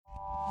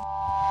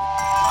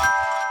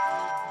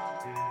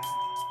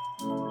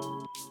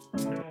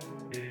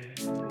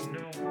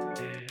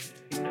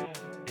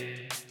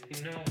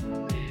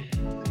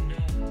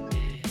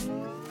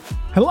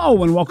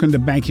Hello and welcome to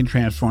Banking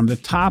Transform, the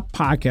top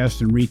podcast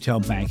in retail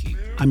banking.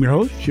 I'm your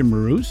host, Jim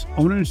Marous,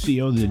 owner and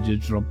CEO of the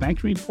Digital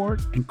Banking Report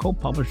and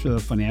co-publisher of the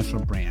Financial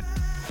Brand.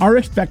 Our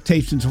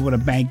expectations of what a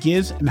bank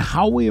is and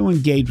how we will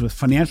engage with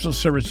financial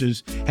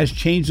services has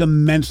changed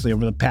immensely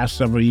over the past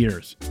several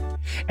years.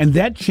 And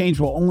that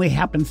change will only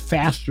happen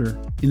faster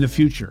in the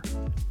future.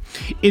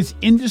 It's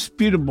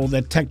indisputable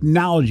that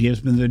technology has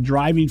been the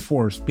driving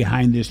force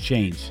behind this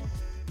change.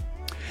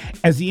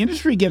 As the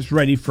industry gets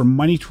ready for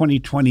Money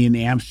 2020 in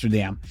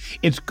Amsterdam,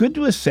 it's good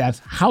to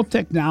assess how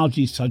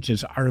technologies such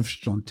as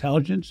artificial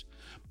intelligence,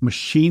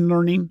 machine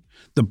learning,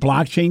 the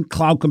blockchain,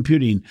 cloud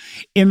computing,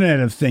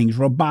 Internet of Things,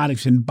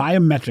 robotics, and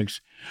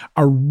biometrics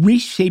are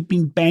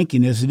reshaping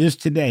banking as it is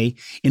today,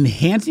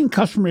 enhancing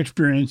customer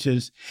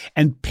experiences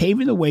and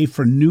paving the way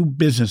for new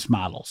business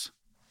models.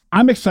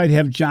 I'm excited to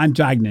have John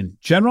Gagnon,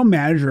 General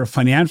Manager of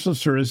Financial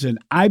Services and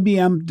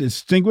IBM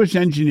Distinguished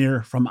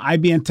Engineer from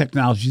IBM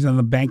Technologies on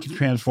the Banking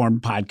Transform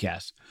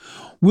podcast.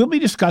 We'll be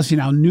discussing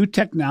how new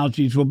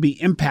technologies will be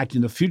impacting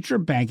the future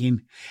of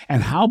banking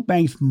and how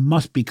banks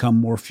must become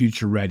more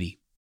future ready.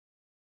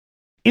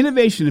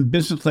 Innovation and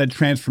business-led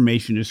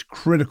transformation is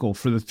critical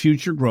for the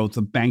future growth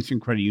of banks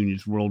and credit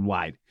unions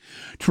worldwide.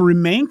 To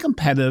remain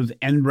competitive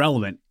and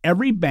relevant,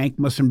 every bank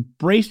must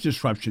embrace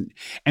disruption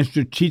and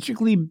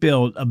strategically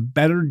build a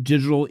better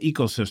digital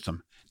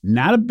ecosystem,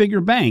 not a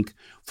bigger bank,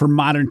 for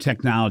modern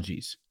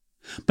technologies.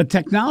 But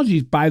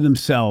technologies by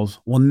themselves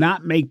will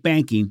not make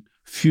banking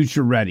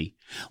future ready.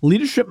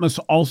 Leadership must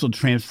also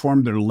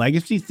transform their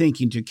legacy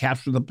thinking to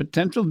capture the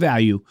potential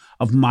value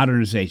of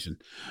modernization.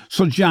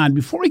 So, John,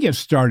 before we get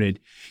started,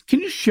 can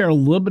you share a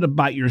little bit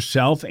about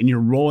yourself and your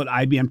role at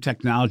IBM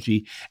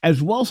Technology,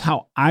 as well as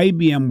how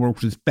IBM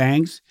works with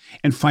banks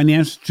and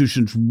financial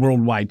institutions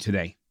worldwide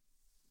today?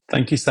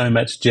 Thank you so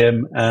much,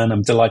 Jim, and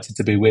I'm delighted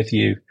to be with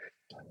you.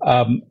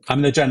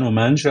 I'm the General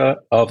Manager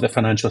of the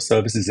financial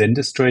services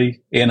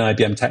industry in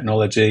IBM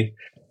Technology.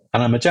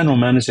 And I'm a general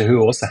manager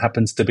who also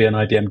happens to be an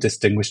IBM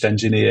Distinguished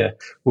Engineer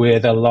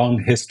with a long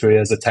history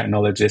as a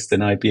technologist in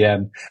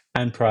IBM,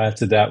 and prior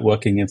to that,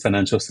 working in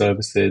financial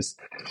services.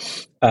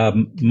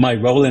 My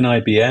role in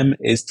IBM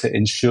is to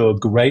ensure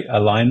great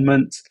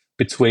alignment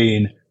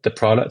between the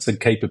products and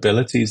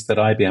capabilities that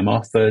IBM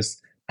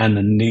offers and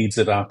the needs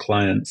of our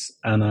clients.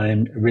 And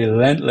I'm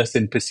relentless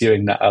in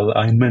pursuing that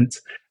alignment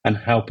and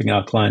helping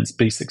our clients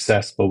be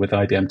successful with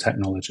IBM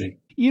Technology.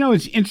 You know,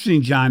 it's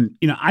interesting, John.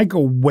 I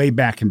go way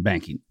back in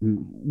banking,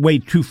 way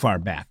too far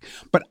back.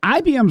 But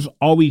IBM's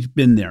always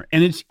been there.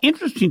 And it's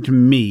interesting to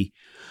me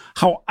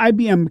how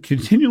IBM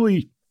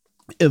continually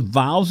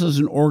evolves as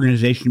an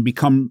organization to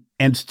become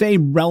and stay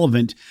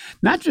relevant,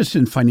 not just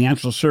in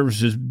financial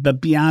services,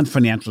 but beyond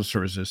financial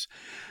services.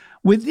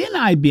 Within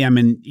IBM,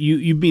 and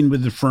you've been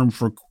with the firm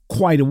for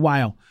quite a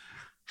while,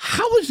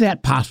 how is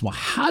that possible?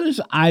 How does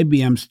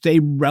IBM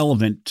stay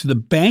relevant to the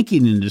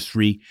banking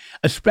industry,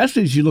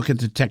 especially as you look at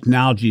the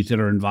technologies that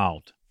are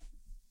involved?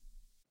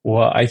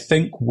 Well, I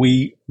think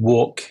we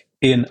walk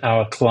in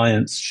our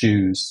clients'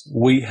 shoes.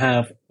 We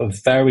have a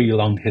very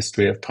long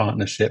history of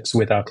partnerships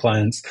with our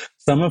clients.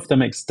 Some of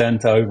them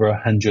extend to over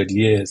 100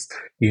 years.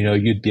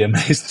 You'd be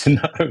amazed to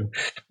know.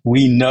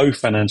 We know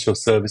financial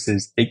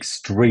services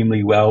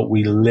extremely well.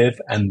 We live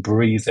and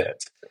breathe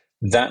it.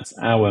 That's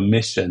our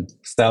mission,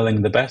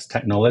 selling the best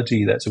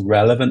technology that's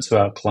relevant to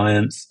our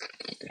clients.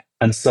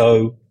 And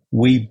so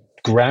we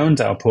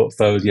ground our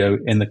portfolio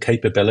in the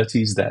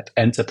capabilities that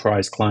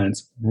enterprise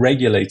clients,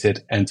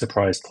 regulated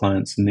enterprise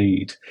clients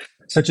need,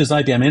 such as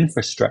IBM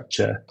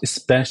infrastructure,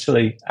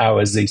 especially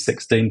our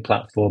Z16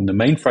 platform, the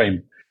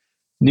mainframe,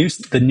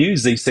 the new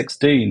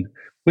Z16,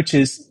 which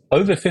is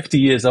over 50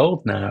 years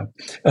old now.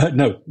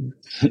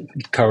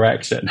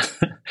 Correction.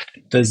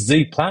 The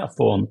Z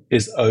platform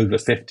is over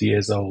 50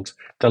 years old.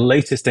 The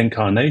latest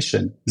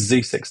incarnation,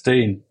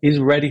 Z16, is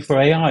ready for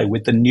AI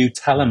with the new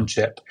Telum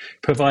chip,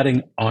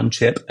 providing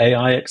on-chip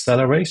AI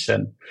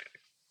acceleration.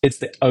 It's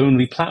the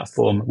only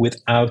platform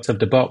with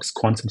out-of-the-box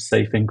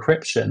quantum-safe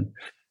encryption,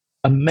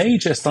 a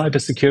major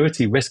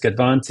cybersecurity risk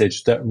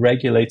advantage that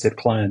regulated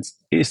clients,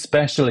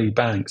 especially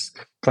banks,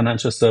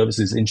 financial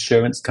services,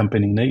 insurance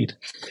company need.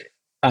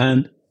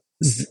 And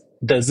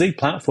the Z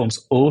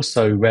platform's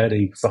also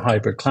ready for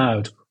hybrid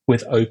cloud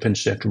with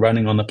OpenShift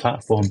running on the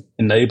platform,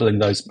 enabling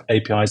those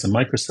APIs and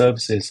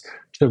microservices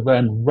to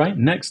run right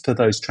next to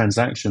those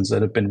transactions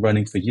that have been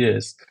running for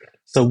years.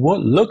 So what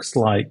looks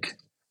like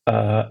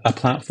a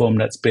platform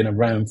that's been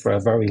around for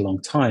a very long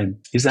time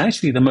is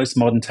actually the most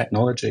modern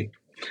technology.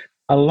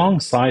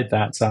 Alongside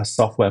that's our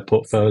software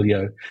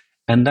portfolio,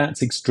 and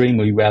that's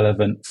extremely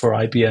relevant for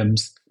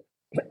IBM's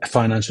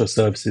financial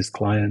services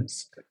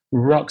clients.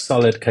 Rock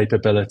solid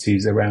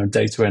capabilities around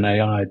data and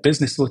AI,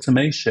 business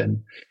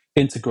automation,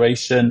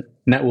 integration,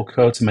 network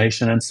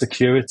automation, and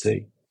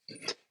security.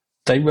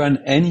 They run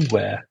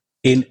anywhere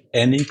in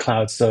any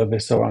cloud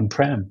service or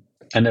on-prem,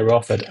 and they're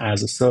offered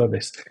as a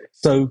service.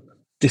 So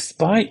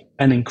despite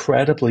an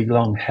incredibly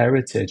long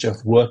heritage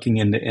of working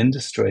in the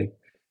industry,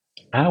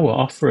 our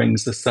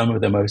offerings are some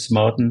of the most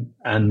modern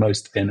and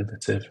most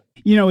innovative.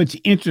 It's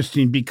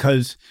interesting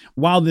because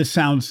while this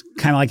sounds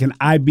kind of like an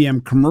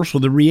IBM commercial,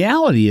 the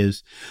reality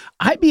is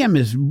IBM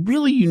is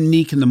really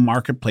unique in the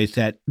marketplace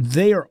that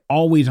they are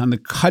always on the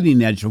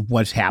cutting edge of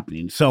what's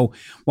happening. So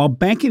while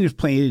banking is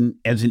playing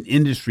as an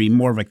industry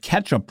more of a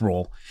catch-up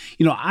role,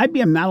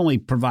 IBM not only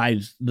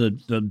provides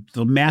the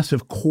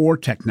massive core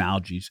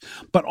technologies,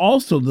 but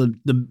also the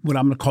what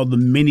I'm going to call the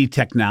mini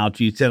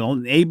technologies that will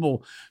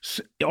enable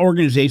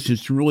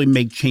organizations to really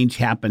make change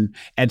happen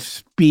at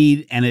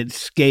speed and at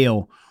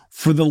scale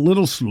for the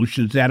little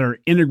solutions that are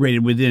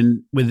integrated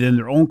within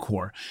their own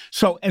core.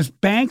 So as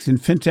banks and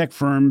fintech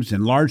firms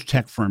and large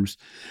tech firms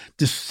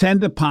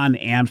descend upon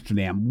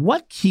Amsterdam,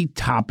 what key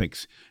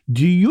topics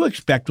do you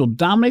expect will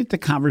dominate the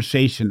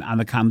conversation on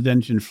the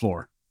convention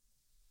floor?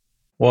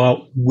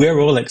 Well, we're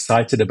all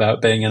excited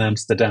about being in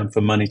Amsterdam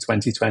for Money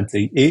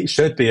 2020. It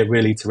should be a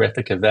really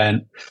terrific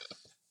event.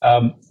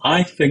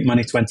 I think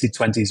Money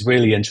 2020 is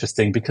really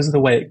interesting because of the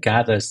way it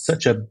gathers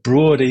such a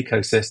broad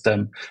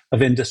ecosystem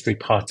of industry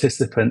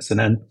participants, and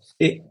then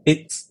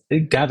it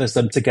gathers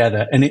them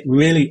together and it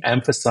really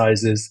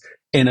emphasizes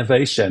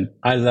innovation.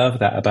 I love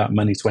that about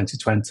Money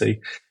 2020.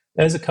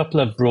 There's a couple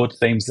of broad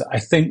themes that I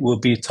think will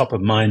be top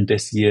of mind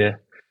this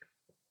year,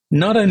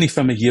 not only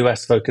from a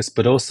US focus,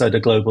 but also the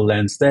global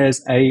lens.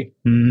 There's a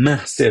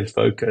massive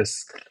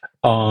focus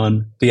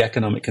on the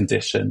economic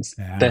conditions.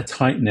 Yeah. They're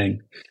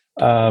tightening.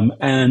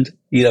 Alongside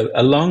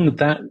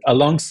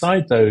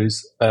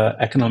those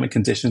economic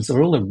conditions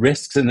are all the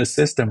risks in the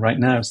system right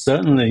now.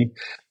 Certainly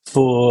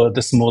for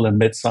the small and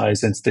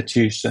mid-sized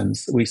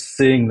institutions, we're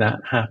seeing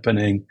that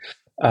happening,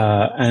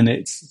 and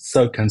it's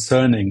so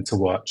concerning to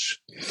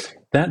watch.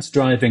 That's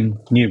driving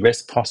new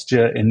risk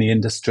posture in the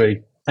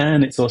industry,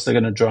 and it's also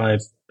going to drive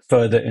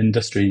further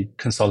industry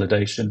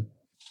consolidation.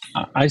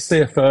 I see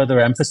a further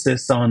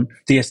emphasis on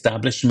the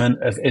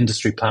establishment of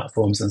industry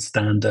platforms and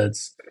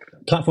standards.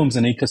 Platforms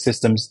and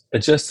ecosystems are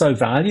just so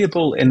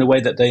valuable in the way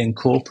that they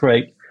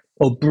incorporate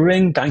or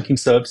bring banking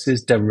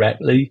services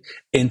directly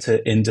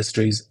into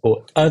industries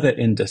or other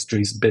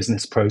industries'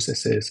 business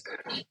processes.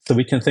 So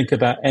we can think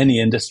about any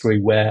industry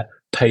where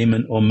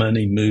payment or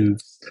money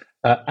moves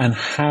and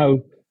how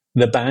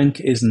the bank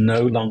is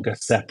no longer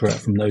separate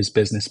from those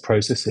business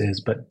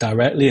processes, but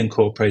directly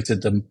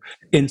incorporated them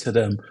into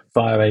them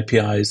via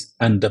APIs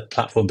and the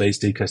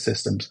platform-based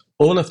ecosystems.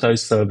 All of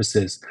those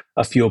services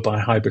are fueled by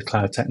hybrid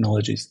cloud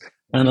technologies.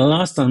 And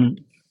last and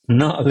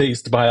not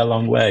least by a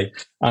long way,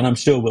 and I'm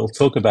sure we'll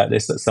talk about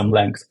this at some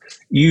length,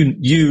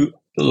 you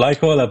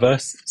like all of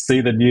us,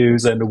 see the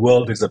news and the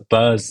world is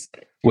abuzz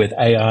with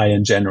AI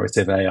and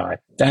generative AI.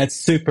 That's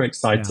super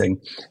exciting.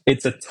 Yeah.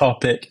 It's a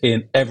topic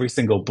in every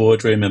single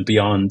boardroom and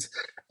beyond.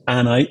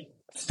 And I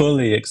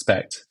fully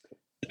expect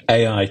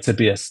AI to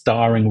be a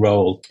starring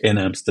role in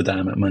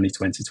Amsterdam at Money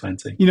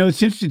 2020.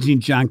 It's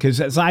interesting, John,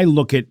 because as I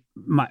look at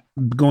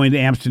going to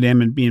Amsterdam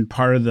and being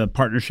part of the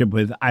partnership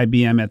with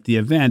IBM at the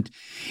event,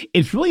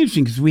 it's really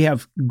interesting because we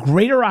have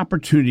greater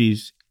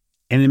opportunities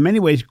and in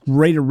many ways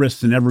greater risks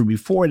than ever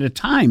before at a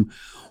time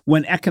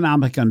when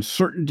economic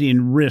uncertainty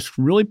and risk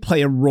really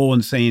play a role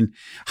in saying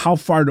how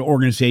far do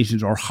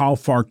organizations or how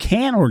far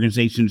can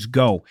organizations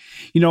go.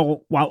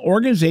 While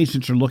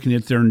organizations are looking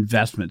at their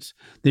investments,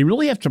 they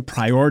really have to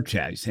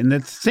prioritize. And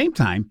at the same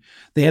time,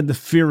 they have the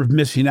fear of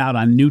missing out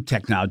on new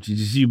technologies,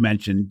 as you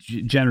mentioned,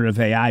 generative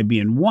AI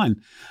being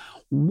one.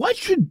 What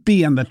should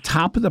be on the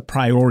top of the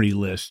priority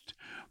list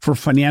for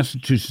financial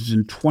institutions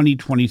in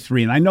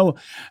 2023? And I know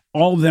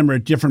all of them are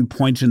at different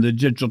points in the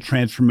digital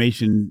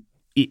transformation,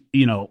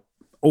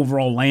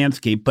 overall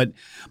landscape, but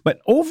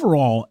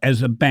overall,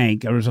 as a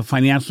bank or as a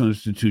financial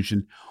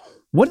institution,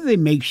 what do they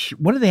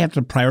have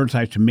to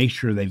prioritize to make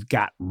sure they've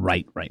got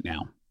right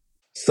now?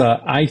 So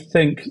I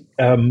think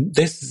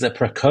this is a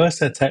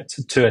precursor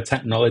to a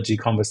technology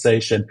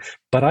conversation,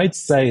 but I'd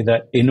say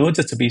that in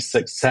order to be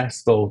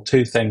successful,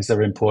 two things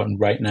are important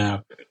right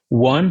now.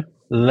 One,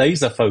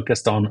 laser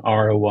focused on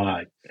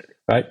ROI,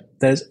 right?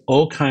 There's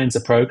all kinds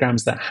of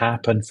programs that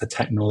happen for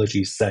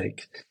technology's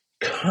sake.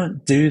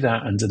 Can't do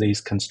that under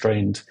this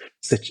constrained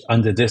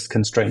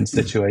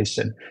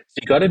situation.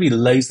 You got to be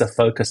laser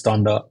focused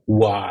on the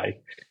why.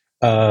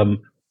 Am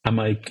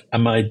I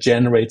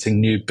generating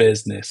new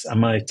business?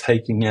 Am I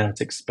taking out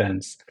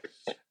expense?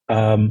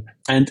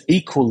 And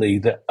equally,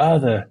 the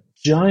other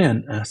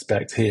giant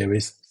aspect here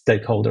is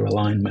stakeholder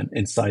alignment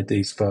inside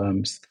these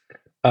firms.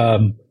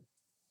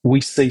 We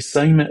see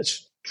so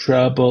much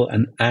trouble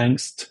and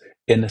angst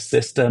in the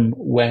system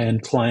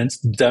when clients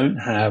don't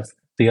have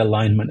the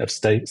alignment of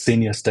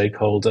senior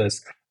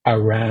stakeholders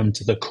around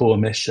the core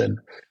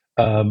mission.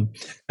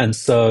 And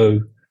so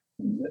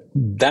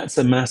that's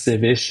a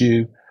massive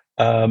issue.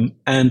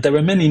 And there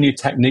are many new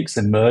techniques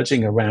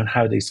emerging around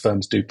how these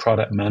firms do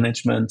product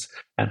management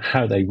and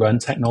how they run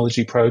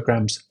technology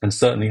programs. And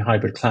certainly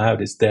hybrid cloud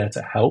is there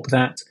to help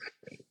that.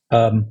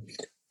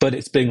 But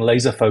it's being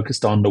laser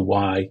focused on the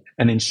why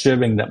and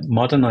ensuring that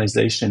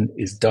modernization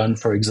is done,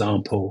 for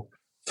example,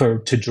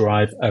 to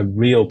drive a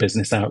real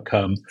business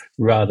outcome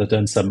rather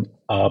than some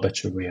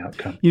arbitrary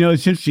outcome.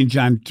 It's interesting,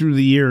 John, through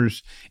the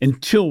years,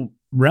 until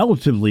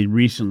relatively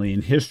recently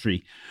in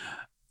history,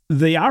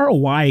 the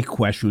ROI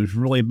question was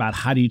really about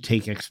how do you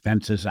take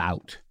expenses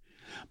out?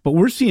 But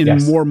we're seeing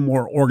Yes. more and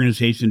more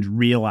organizations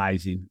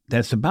realizing that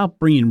it's about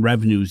bringing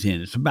revenues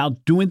in. It's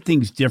about doing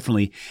things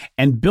differently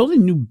and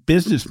building new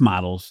business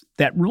models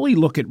that really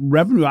look at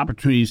revenue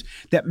opportunities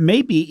that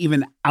may be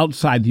even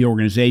outside the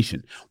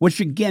organization, which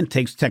again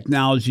takes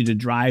technology to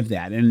drive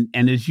that. And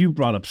as you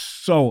brought up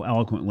so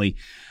eloquently,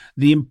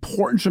 the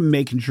importance of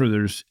making sure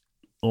there's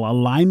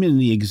alignment in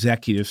the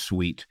executive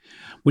suite,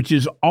 which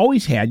has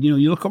always had, you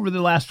look over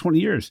the last 20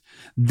 years,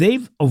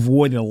 they've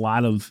avoided a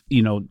lot of,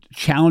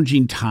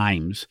 challenging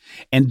times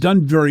and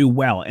done very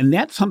well. And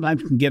that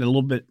sometimes can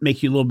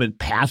make you a little bit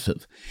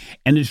passive.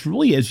 And it's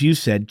really, as you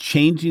said,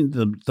 changing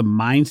the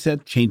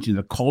mindset, changing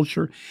the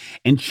culture,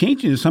 and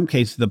changing, in some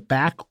cases, the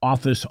back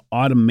office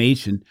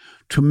automation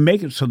to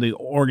make it so the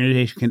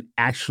organization can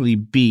actually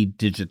be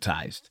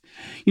digitized.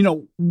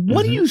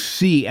 What do you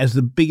see as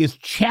the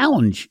biggest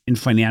challenge in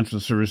financial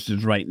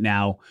services right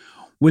now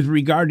with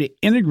regard to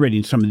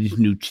integrating some of these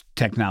new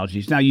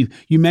technologies? Now, you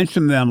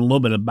mentioned them a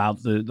little bit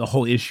about the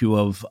whole issue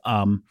of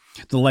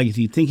the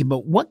legacy thinking,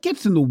 but what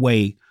gets in the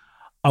way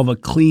of a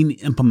clean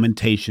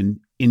implementation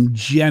in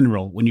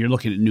general when you're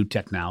looking at new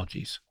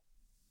technologies?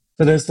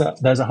 So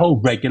there's a whole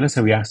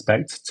regulatory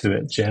aspect to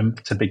it, Jim,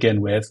 to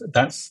begin with.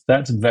 That's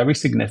very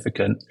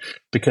significant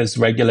because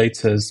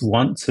regulators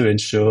want to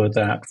ensure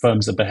that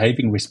firms are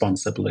behaving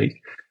responsibly,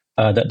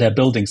 that they're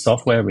building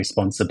software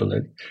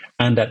responsibly,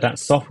 and that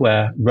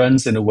software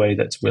runs in a way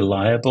that's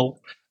reliable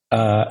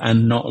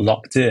and not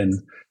locked in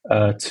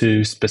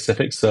to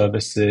specific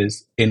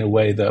services in a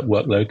way that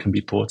workload can be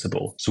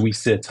portable. So we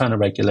see a ton of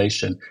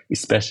regulation,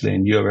 especially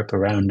in Europe,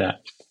 around that,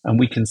 and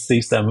we can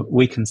see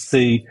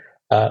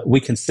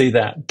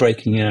that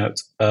breaking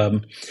out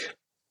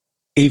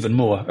even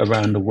more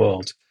around the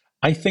world.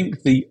 I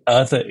think the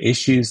other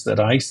issues that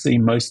I see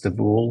most of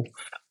all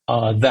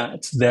are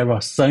that there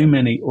are so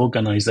many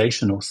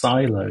organizational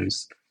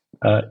silos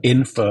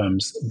in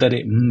firms that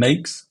it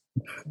makes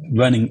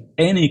running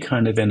any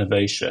kind of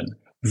innovation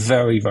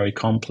very, very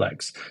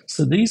complex.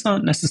 So these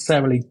aren't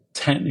necessarily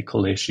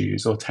technical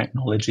issues or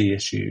technology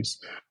issues,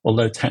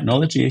 although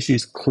technology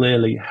issues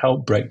clearly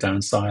help break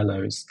down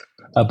silos,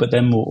 but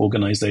they're more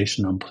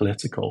organizational and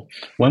political.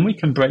 When we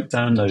can break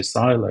down those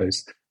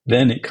silos,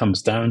 then it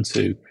comes down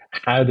to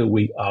how do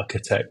we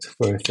architect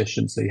for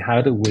efficiency?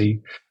 How do we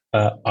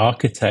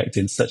architect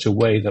in such a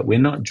way that we're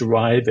not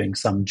driving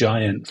some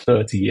giant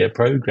 30-year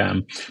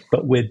program,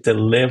 but we're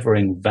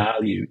delivering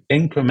value,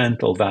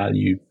 incremental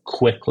value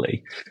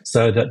quickly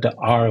so that the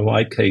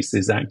ROI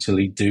cases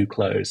actually do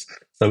close.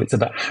 So it's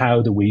about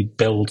how do we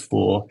build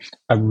for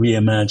a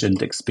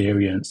reimagined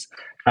experience?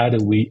 How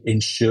do we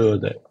ensure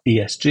that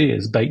ESG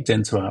is baked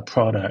into our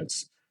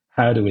products?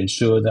 How do we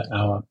ensure that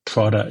our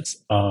products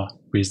are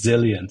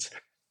resilient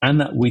and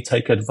that we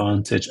take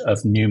advantage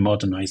of new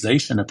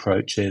modernization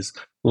approaches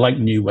like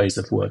new ways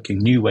of working,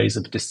 new ways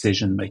of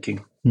decision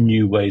making,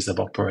 new ways of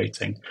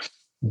operating?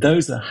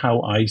 Those are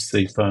how I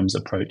see firms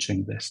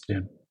approaching this,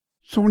 Jim.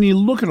 So when you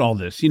look at all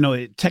this,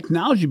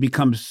 technology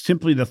becomes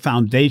simply the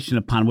foundation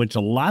upon which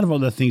a lot of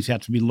other things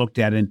have to be looked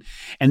at. And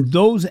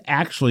those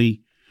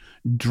actually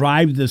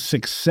drive the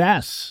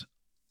success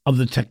of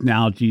the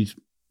technologies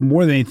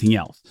more than anything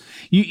else.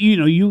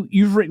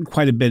 You've written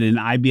quite a bit, and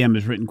IBM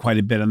has written quite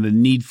a bit on the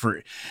need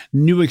for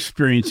new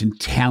experience and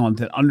talent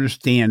that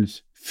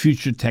understands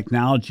future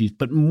technologies.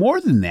 But more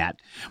than that,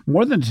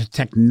 more than a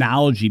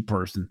technology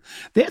person,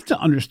 they have to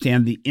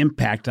understand the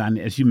impact on,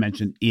 as you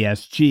mentioned,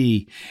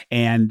 ESG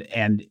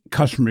and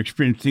customer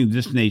experience, things of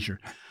this nature.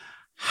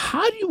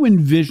 How do you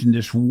envision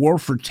this war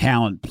for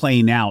talent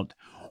playing out?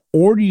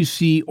 Or do you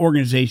see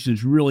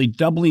organizations really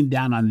doubling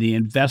down on the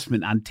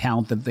investment on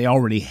talent that they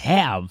already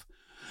have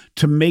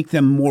to make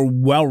them more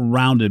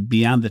well-rounded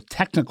beyond the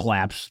technical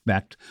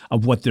aspect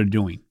of what they're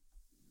doing?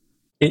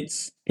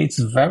 It's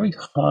very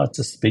hard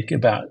to speak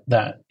about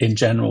that in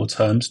general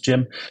terms,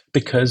 Jim,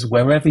 because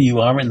wherever you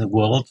are in the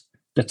world,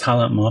 the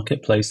talent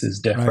marketplace is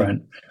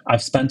different. Right.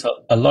 I've spent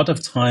a lot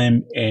of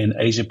time in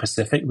Asia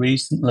Pacific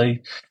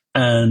recently,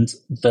 and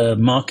the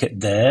market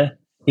there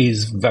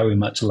is very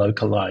much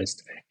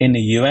localized. In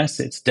the US,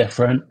 it's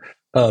different,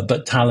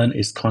 but talent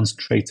is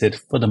concentrated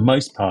for the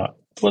most part,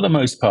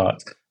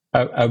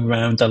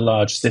 around the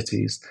large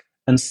cities.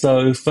 And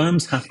so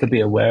firms have to be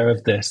aware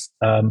of this.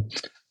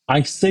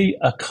 I see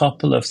a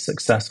couple of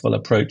successful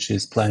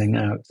approaches playing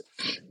out.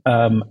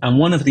 And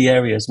one of the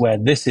areas where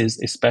this is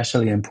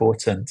especially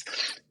important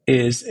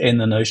is in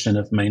the notion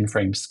of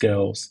mainframe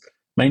skills.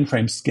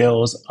 Mainframe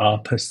skills are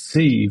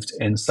perceived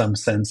in some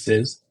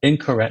senses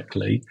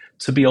incorrectly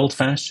to be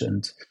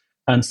old-fashioned.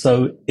 And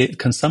so it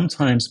can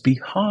sometimes be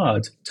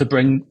hard to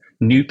bring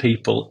new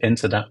people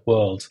into that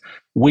world.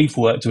 We've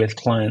worked with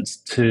clients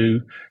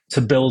to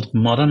build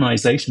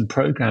modernization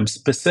programs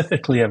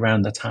specifically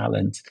around the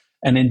talent.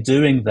 And in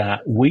doing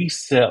that, we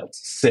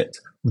sit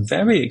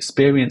very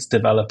experienced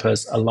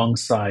developers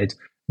alongside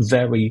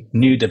very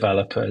new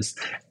developers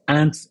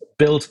and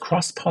build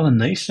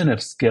cross-pollination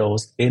of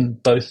skills in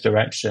both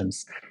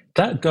directions.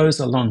 that goes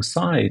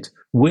alongside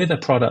with a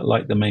product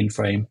like the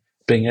mainframe,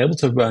 being able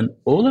to run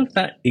all of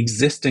that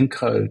existing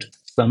code,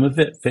 some of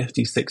it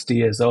 50, 60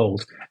 years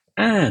old,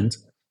 and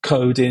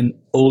code in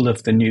all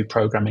of the new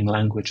programming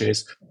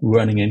languages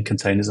running in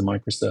containers and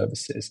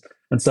microservices.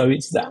 And so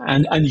it's that,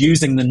 and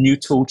using the new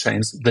tool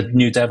chains, the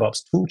new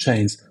DevOps tool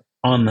chains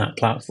on that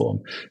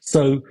platform.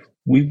 So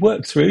we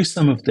work through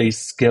some of these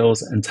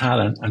skills and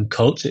talent and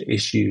culture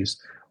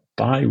issues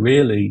by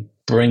really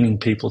bringing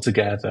people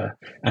together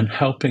and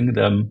helping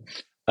them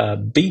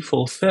be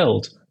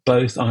fulfilled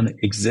both on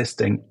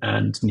existing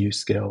and new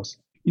skills.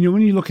 You know,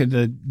 when you look at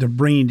the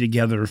bringing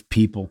together of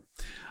people,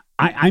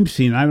 I'm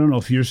seeing, I don't know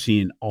if you're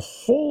seeing, a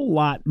whole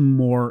lot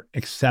more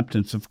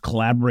acceptance of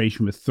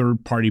collaboration with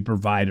third-party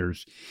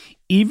providers,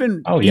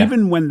 even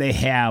when they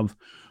have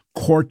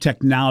core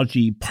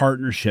technology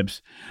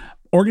partnerships.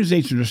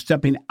 Organizations are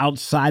stepping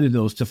outside of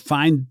those to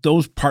find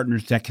those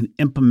partners that can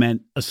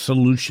implement a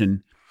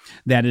solution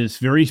that is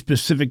very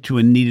specific to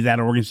a need of that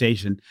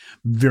organization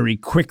very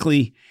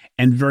quickly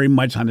and very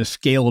much on a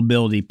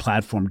scalability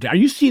platform. Are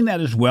you seeing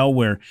that as well,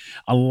 where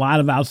a lot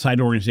of outside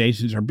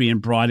organizations are being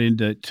brought in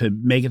to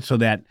make it so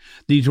that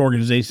these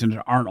organizations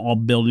aren't all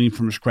building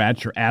from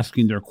scratch or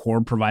asking their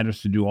core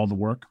providers to do all the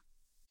work?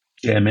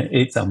 Jim,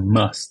 it's a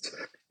must.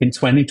 In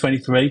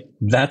 2023,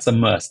 that's a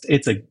must.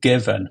 It's a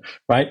given,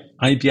 right?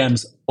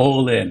 IBM's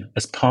all in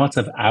as part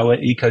of our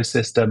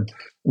ecosystem.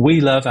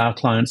 We love our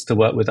clients to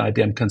work with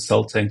IBM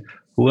Consulting.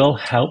 We'll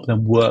help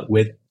them work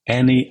with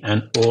any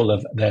and all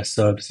of their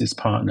services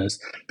partners,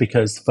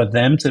 because for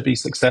them to be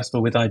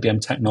successful with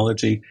IBM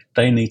technology,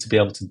 they need to be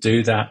able to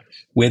do that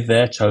with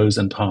their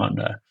chosen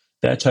partner.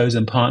 Their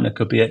chosen partner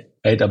could be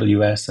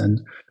AWS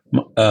and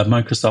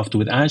Microsoft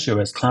with Azure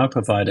as cloud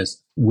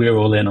providers. We're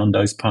all in on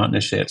those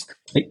partnerships.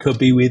 It could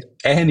be with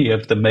any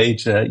of the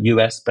major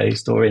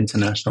US-based or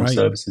international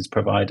services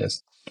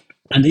providers.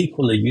 And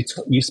equally,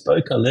 you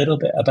spoke a little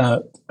bit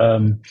about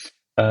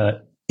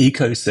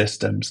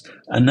ecosystems.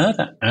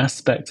 Another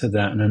aspect to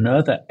that, and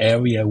another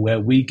area where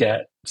we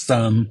get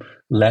some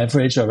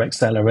leverage or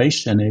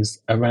acceleration,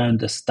 is around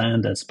the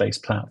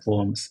standards-based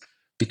platforms,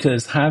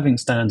 because having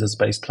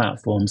standards-based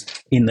platforms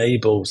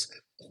enables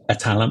a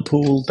talent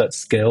pool that's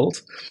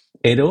skilled.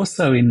 It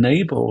also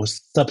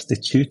enables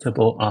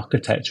substitutable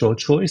architectural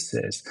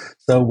choices.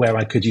 So where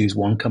I could use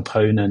one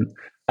component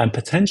and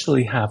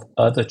potentially have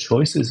other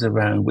choices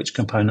around which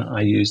component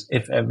I use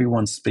if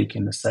everyone's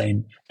speaking the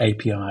same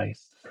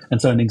APIs.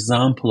 And so an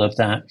example of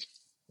that,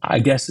 I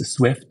guess, is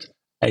Swift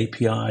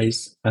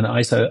APIs and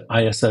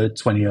ISO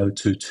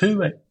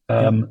 20022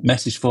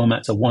 message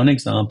formats are one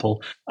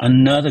example.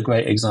 Another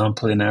great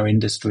example in our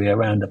industry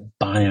around the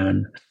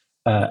BIAN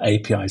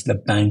APIs, the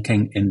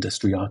Banking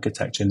Industry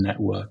Architecture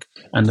Network,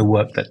 and the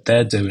work that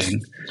they're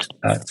doing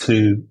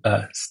to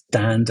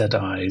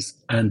standardize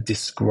and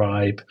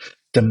describe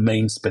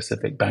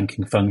domain-specific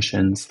banking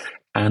functions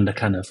and the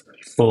kind of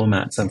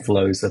formats and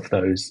flows of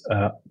those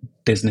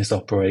business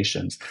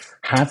operations.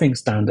 Having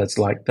standards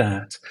like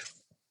that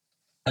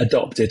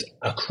adopted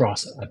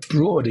across a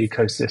broad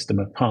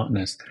ecosystem of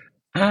partners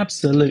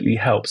absolutely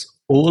helps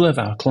all of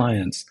our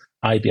clients,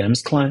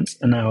 IBM's clients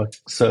and our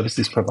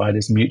services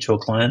providers, mutual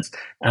clients,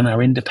 and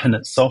our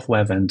independent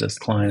software vendors'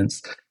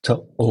 clients to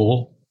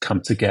all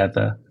come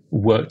together,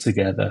 work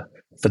together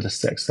for the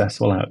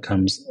successful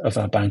outcomes of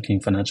our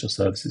banking financial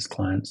services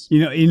clients.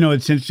 You know,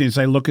 it's interesting as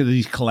I look at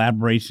these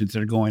collaborations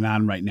that are going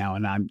on right now,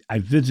 and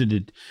I've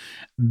visited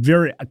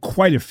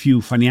quite a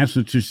few financial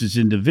institutions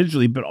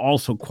individually, but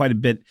also quite a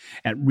bit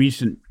at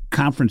recent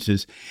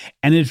conferences.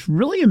 And it's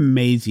really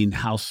amazing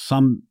how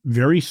some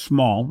very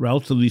small,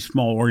 relatively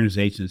small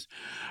organizations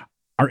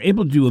are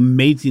able to do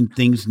amazing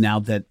things now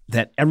that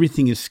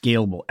everything is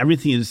scalable.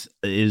 Everything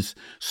is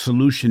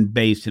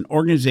solution-based, and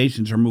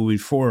organizations are moving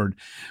forward.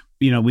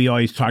 You know, we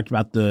always talked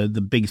about the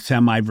big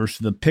semi versus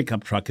the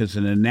pickup truck as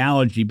an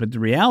analogy, but the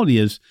reality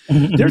is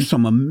there's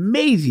some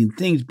amazing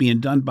things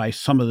being done by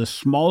some of the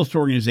smallest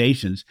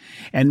organizations.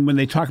 And when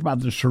they talk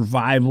about the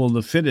survival of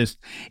the fittest,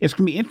 it's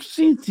going to be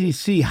interesting to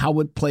see how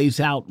it plays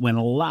out when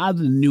a lot of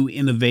the new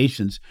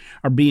innovations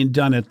are being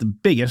done at the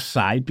biggest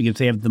side because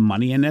they have the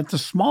money, and at the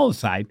smallest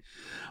side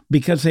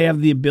because they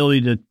have the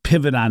ability to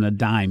pivot on a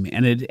dime.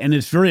 And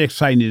it's very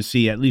exciting to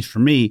see, at least for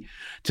me,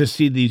 to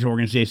see these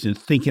organizations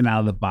thinking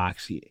out of the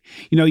box. You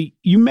know,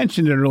 you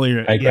mentioned it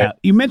earlier.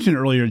 You mentioned it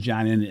earlier,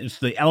 John, and it's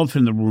the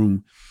elephant in the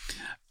room.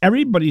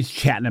 Everybody's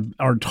chatting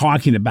or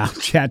talking about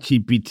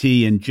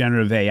ChatGPT and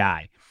generative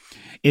AI.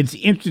 It's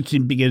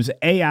interesting because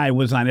AI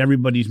was on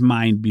everybody's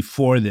mind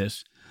before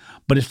this,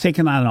 but it's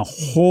taken on a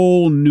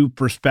whole new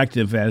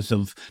perspective as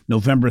of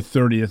November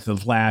 30th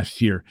of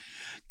last year.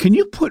 Can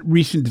you put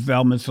recent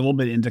developments a little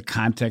bit into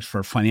context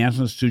for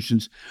financial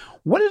institutions?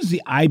 What is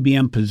the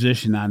IBM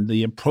position on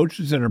the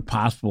approaches that are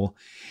possible,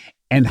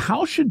 and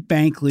how should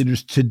bank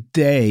leaders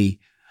today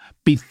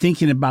be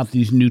thinking about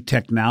these new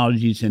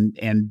technologies,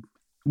 and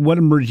what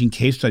emerging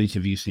case studies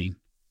have you seen?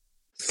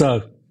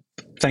 So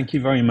thank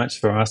you very much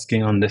for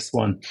asking on this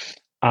one.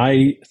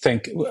 I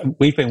think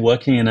we've been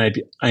working in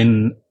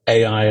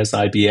AI as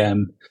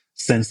IBM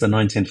since the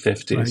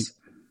 1950s,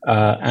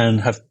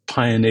 and have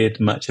pioneered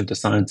much of the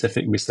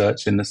scientific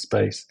research in the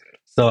space.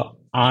 So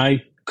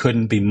I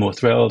couldn't be more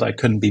thrilled. I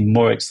couldn't be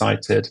more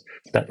excited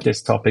that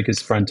this topic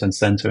is front and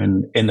center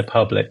in the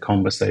public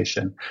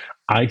conversation.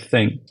 I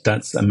think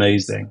that's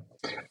amazing.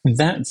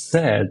 That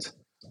said,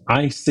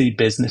 I see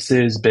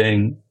businesses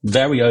being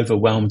very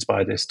overwhelmed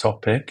by this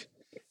topic.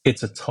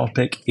 It's a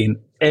topic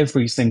in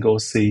every single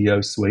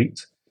CEO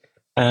suite.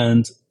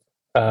 And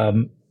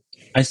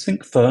I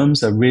think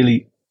firms are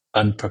really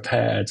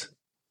unprepared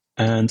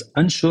and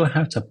unsure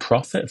how to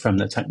profit from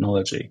the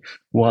technology.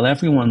 While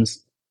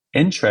everyone's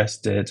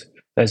interested,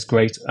 there's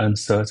great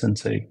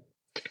uncertainty.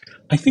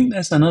 I think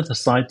there's another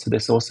side to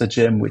this also,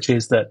 Jim, which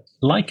is that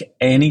like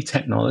any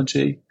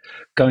technology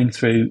going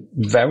through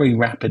very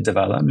rapid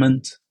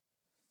development,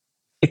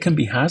 it can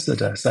be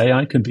hazardous.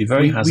 AI can be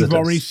very hazardous. We've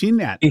already seen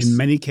that in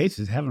many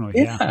cases, haven't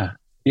we?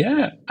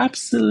 Yeah,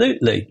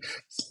 absolutely.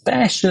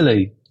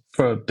 Especially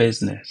for a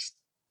business.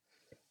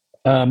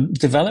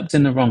 Developed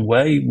in the wrong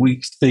way,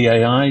 we see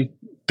AI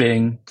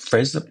being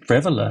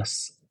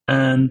frivolous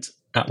and,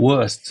 at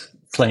worst,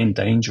 plain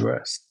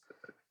dangerous.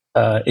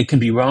 It can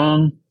be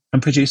wrong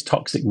and produce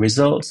toxic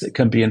results. It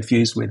can be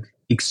infused with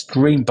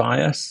extreme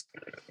bias.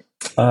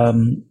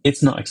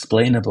 It's not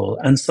explainable.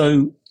 And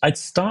so I'd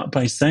start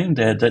by saying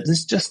there that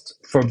this just,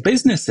 for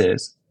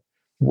businesses,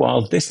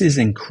 while this is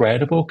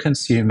incredible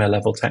consumer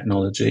level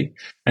technology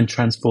and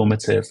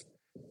transformative,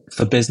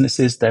 for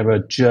businesses, there are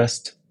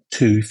just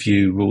too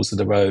few rules of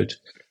the road.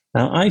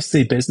 Now, I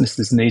see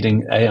businesses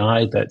needing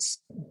AI that's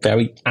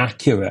very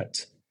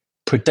accurate,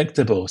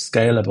 predictable,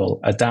 scalable,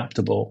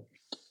 adaptable.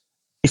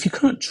 If you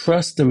can't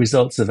trust the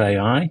results of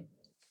AI,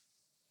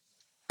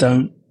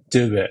 don't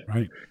do it.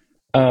 Right.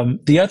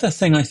 The other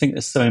thing I think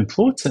is so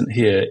important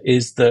here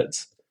is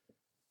that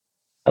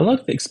a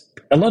lot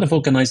of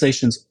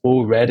organizations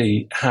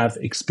already have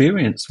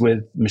experience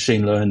with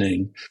machine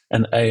learning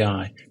and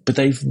AI, but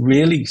they've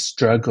really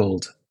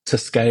struggled to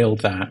scale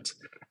that,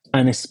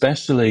 and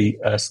especially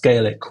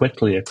scale it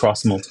quickly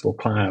across multiple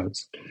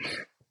clouds.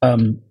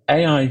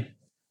 AI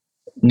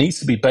needs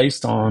to be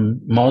based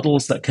on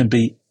models that can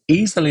be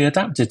easily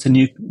adapted to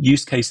new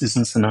use cases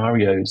and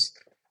scenarios.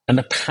 And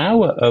the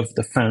power of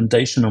the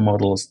foundational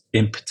models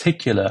in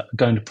particular are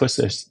going to push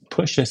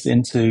us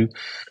into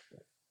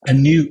a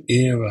new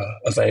era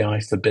of AI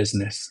for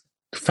business.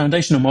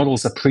 Foundational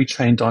models are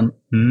pre-trained on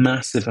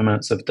massive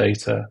amounts of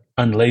data,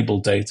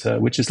 unlabeled data,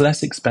 which is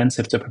less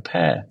expensive to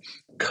prepare,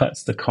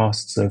 cuts the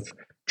costs of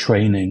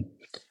training.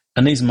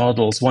 And these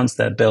models, once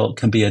they're built,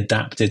 can be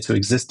adapted to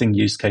existing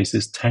use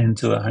cases 10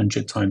 to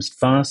 100 times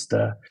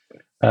faster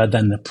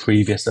than the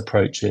previous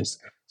approaches.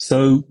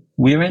 So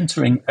we're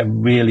entering a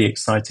really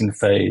exciting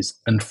phase,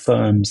 and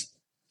firms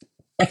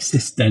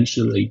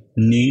existentially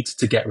need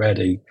to get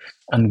ready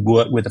and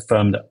work with a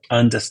firm that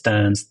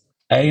understands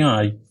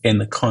AI in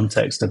the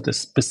context of the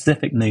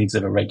specific needs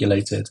of a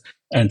regulated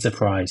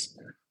enterprise.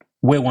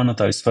 We're one of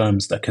those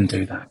firms that can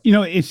do that. You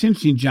know, it's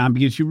interesting, John,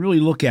 because you really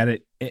look at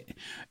it,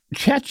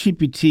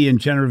 ChatGPT and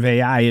generative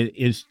AI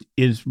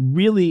is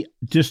really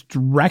just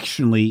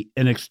directionally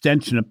an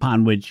extension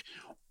upon which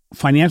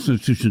financial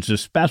institutions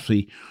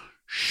especially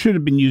should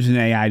have been using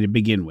AI to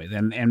begin with.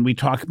 And we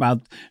talk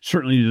about,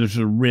 certainly there's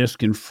a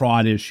risk and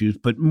fraud issues,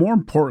 but more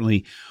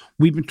importantly,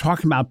 we've been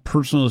talking about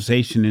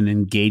personalization and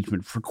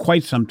engagement for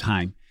quite some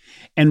time.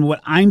 And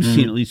what I'm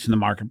seeing, at least in the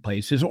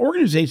marketplace, is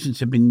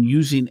organizations have been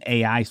using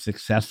AI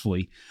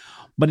successfully,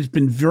 but it's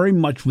been very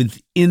much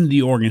within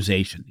the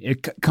organization.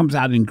 It comes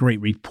out in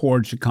great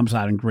reports. It comes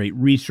out in great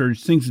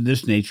research, things of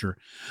this nature.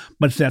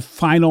 But it's that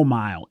final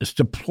mile. It's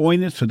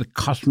deploying it so the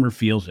customer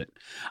feels it.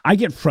 I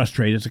get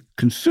frustrated as a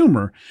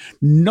consumer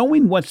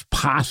knowing what's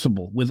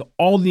possible with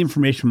all the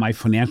information my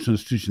financial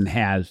institution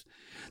has,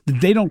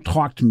 that they don't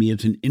talk to me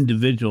as an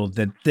individual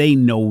that they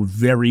know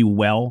very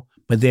well,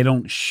 but they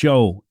don't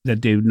show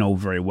that they know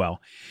very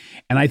well.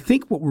 And I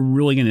think what we're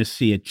really going to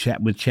see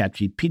with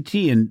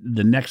ChatGPT and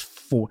the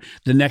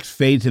next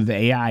phase of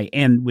AI,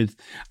 and with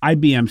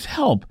IBM's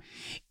help,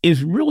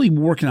 is really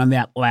working on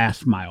that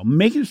last mile,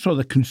 making sure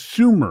the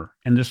consumer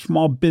and the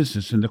small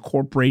business and the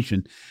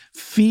corporation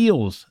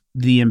feels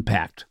the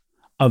impact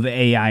of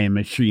AI and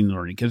machine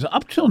learning. Because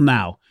up till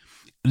now,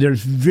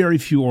 there's very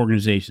few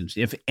organizations,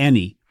 if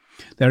any,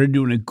 that are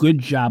doing a good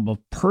job of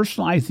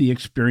personalizing the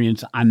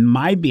experience on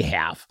my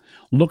behalf,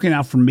 looking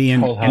out for me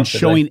and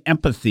showing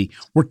empathy.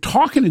 We're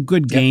talking a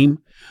good game,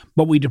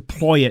 but we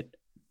deploy it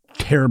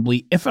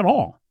terribly, if at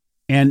all.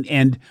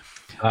 And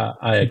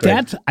I agree.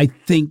 That's, I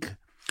think,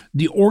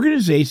 the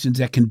organizations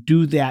that can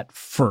do that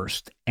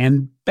first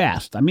and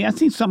best. I mean, I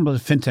think some of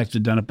the fintechs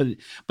have done it,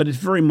 but it's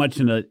very much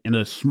in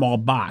a small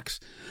box.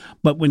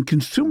 But when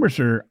consumers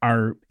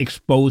are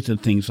exposed to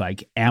things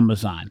like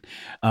Amazon,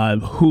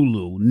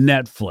 Hulu,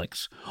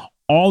 Netflix,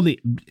 all the,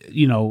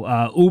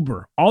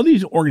 Uber, all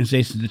these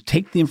organizations that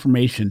take the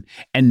information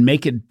and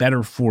make it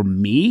better for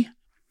me,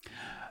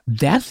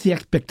 that's the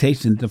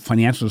expectation the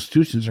financial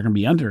institutions are going to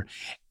be under.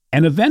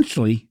 And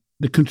eventually,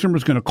 the consumer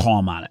is going to call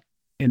them on it.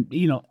 And,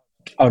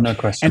 oh, no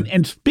question.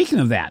 And speaking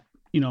of that,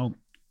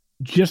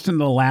 just in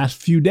the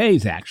last few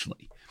days,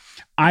 actually,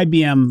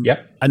 IBM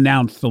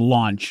announced the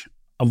launch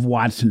of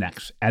Watson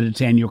X at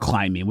its annual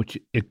client meeting, which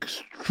is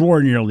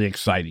extraordinarily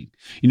exciting.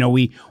 You know,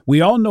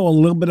 we all know a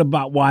little bit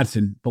about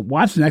Watson, but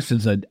Watson X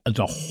is a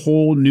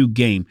whole new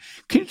game.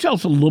 Can you tell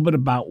us a little bit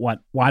about what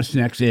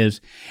Watson X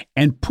is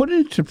and put it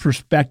into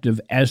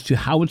perspective as to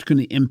how it's going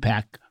to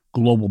impact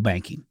global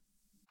banking?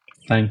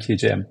 Thank you,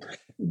 Jim.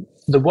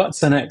 The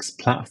Watson X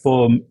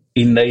platform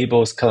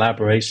enables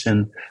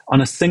collaboration on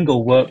a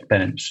single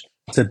workbench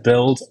to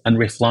build and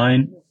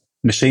refine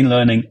machine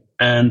learning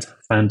and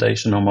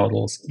foundational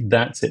models.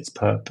 That's its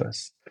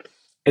purpose.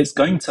 It's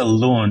going to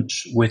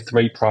launch with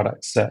 3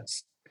 product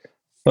sets.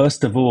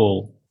 First of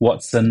all,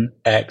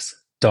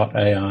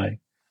 WatsonX.ai,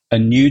 a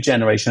new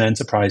generation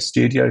enterprise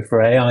studio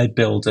for AI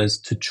builders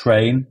to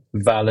train,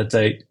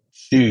 validate,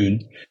 tune,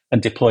 and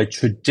deploy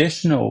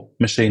traditional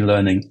machine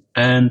learning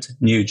and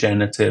new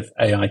generative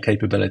AI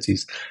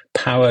capabilities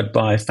powered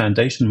by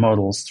foundation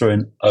models through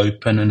an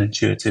open and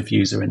intuitive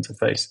user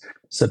interface.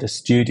 So the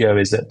studio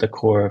is at the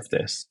core of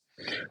this.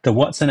 The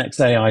Watson X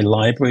AI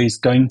library is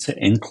going to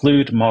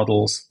include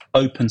models,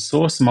 open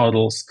source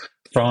models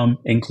from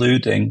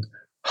including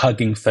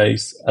Hugging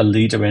Face, a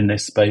leader in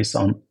this space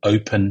on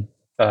open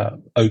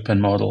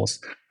models.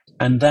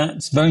 And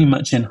that's very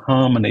much in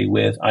harmony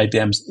with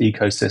IBM's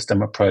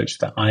ecosystem approach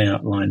that I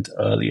outlined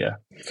earlier.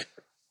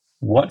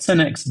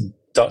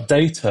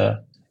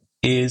 WatsonX.data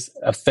is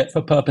a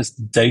fit-for-purpose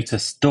data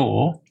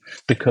store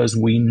because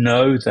we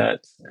know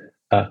that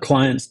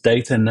clients'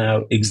 data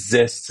now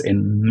exists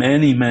in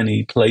many,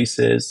 many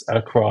places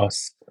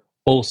across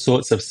all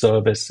sorts of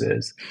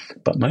services,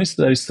 but most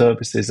of those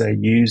services are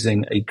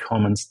using a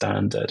common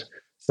standard.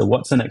 So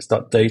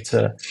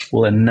WatsonX.data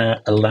will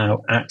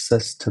allow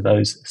access to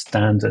those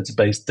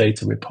standards-based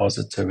data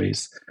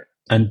repositories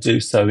and do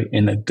so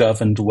in a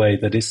governed way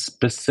that is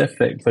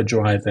specific for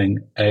driving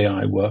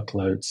AI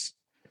workloads.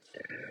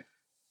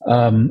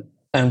 And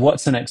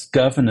WatsonX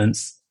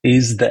governance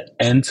is the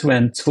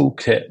end-to-end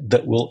toolkit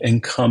that will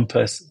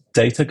encompass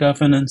data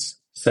governance,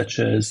 such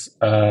as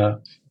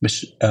data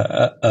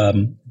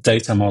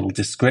model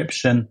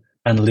description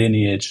and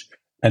lineage,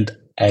 and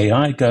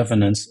AI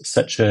governance,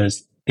 such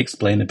as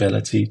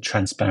explainability,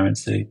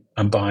 transparency,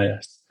 and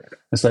bias.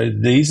 And so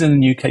these are the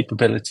new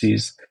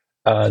capabilities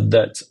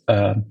that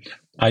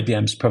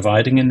IBM's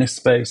providing in this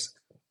space.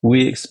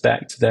 We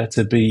expect there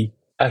to be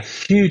a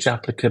huge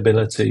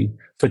applicability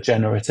for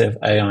generative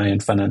AI in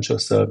financial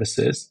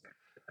services,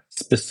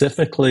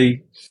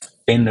 specifically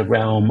in the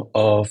realm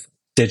of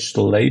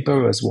digital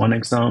labor as one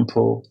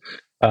example.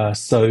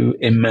 So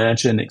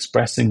imagine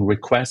expressing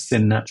requests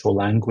in natural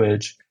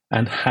language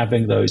and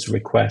having those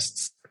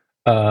requests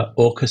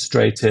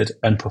orchestrated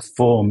and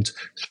performed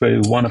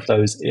through one of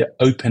those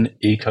open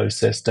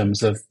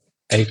ecosystems of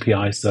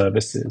API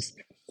services.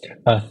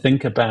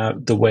 Think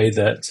about the way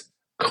that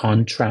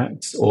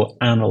contracts or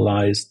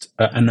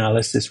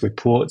analysis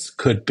reports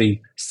could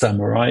be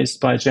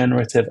summarized by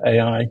generative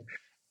AI,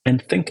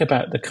 and think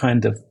about the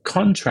kind of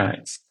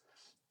contracts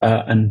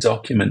and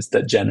documents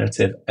that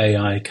generative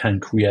AI can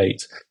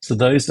create. So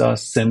those are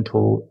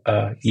simple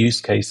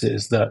use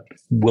cases that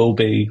will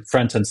be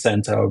front and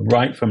center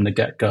right from the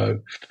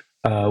get-go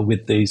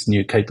with these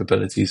new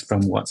capabilities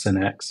from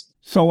Watson X.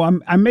 So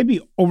I may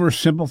be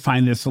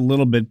oversimplifying this a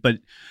little bit, but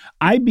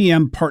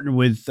IBM partnered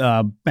with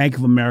Bank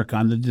of America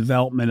on the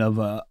development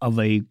of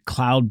a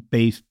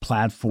cloud-based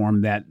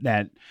platform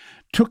that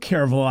took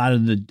care of a lot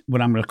of the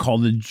what I'm going to call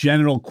the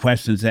general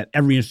questions that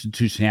every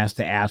institution has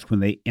to ask when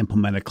they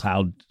implement a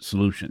cloud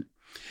solution.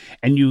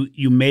 And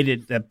you made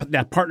it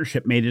that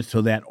partnership made it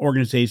so that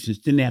organizations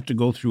didn't have to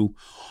go through,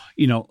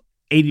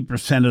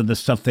 80% of the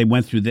stuff they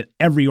went through that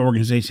every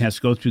organization has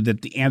to go through,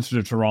 that the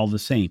answers are all the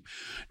same.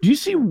 Do you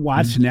see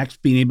Watson X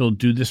being able to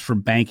do this for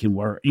banking,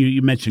 where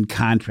you mentioned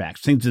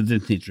contracts, things of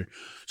this nature?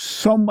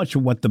 So much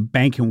of what the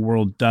banking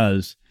world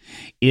does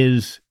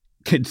is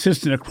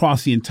consistent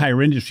across the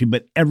entire industry,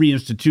 but every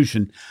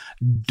institution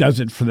does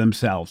it for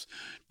themselves.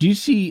 Do you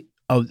see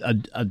a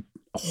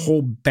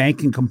whole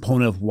banking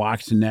component of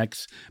Watson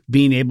X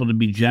being able to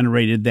be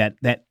generated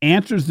that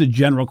answers the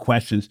general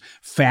questions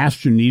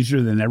faster and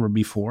easier than ever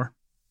before?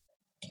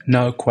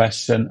 No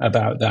question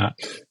about that.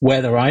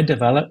 Whether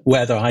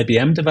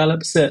IBM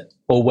develops it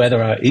or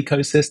whether our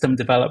ecosystem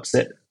develops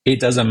it, it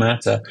doesn't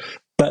matter.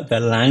 But the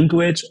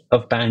language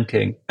of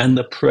banking and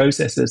the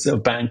processes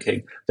of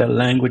banking, the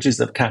languages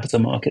of capital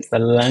markets, the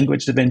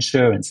language of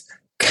insurance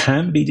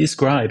can be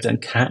described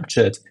and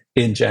captured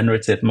in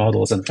generative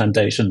models and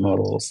foundation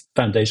models.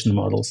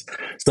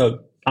 So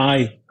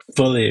I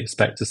fully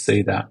expect to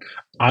see that.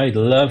 I'd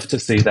love to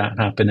see that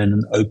happen in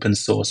an open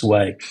source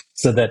way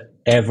so that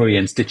every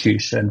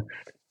institution,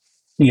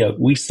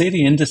 we see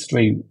the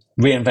industry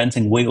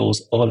reinventing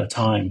wheels all the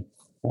time.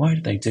 Why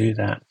do they do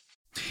that?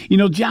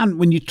 John,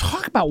 when you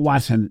talk about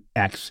Watson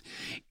X,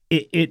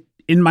 it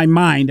in my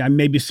mind, I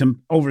may be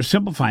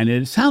oversimplifying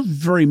it. It sounds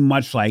very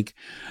much like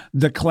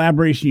the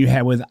collaboration you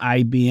had with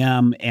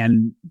IBM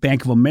and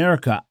Bank of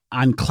America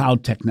on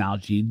cloud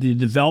technology, the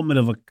development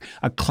of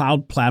a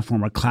cloud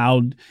platform, a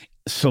cloud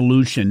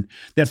solution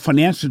that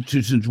financial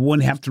institutions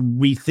wouldn't have to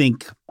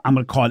rethink, I'm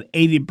going to call it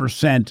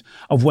 80%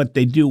 of what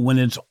they do when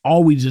it's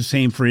always the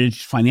same for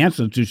each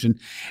financial institution,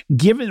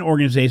 giving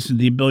organizations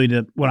the ability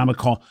to, what I'm going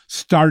to call,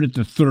 start at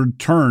the third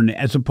turn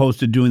as opposed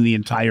to doing the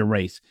entire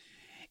race.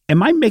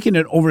 Am I making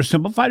it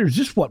oversimplified, or is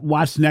this what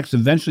What's Next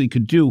eventually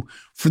could do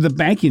for the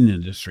banking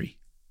industry?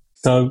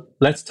 So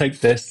let's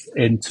take this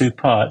in two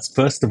parts.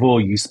 First of all,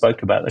 you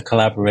spoke about the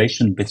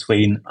collaboration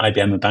between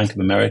IBM and Bank of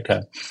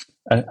America,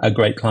 a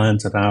great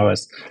client of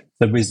ours.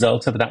 The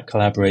result of that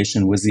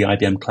collaboration was the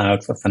IBM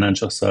Cloud for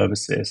Financial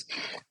Services.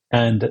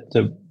 And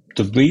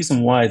the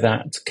reason why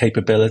that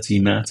capability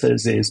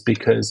matters is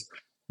because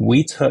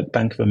we took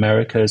Bank of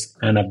America's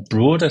and a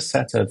broader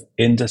set of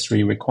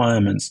industry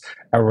requirements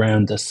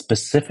around the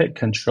specific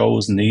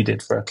controls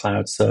needed for a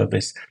cloud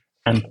service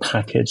and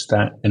packaged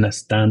that in a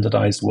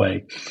standardized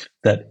way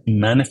that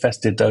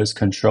manifested those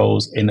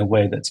controls in a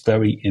way that's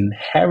very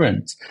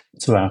inherent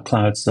to our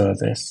cloud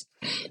service,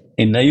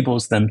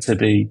 enables them to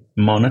be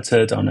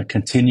monitored on a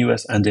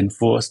continuous and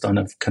enforced on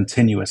a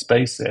continuous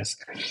basis.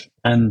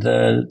 And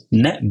the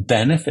net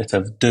benefit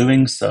of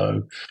doing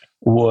so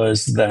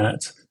was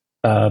that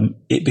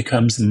it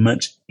becomes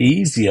much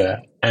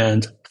easier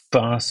and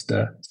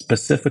faster,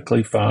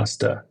 specifically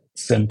faster,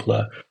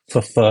 simpler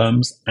for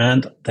firms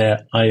and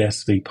their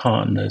ISV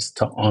partners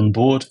to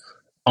onboard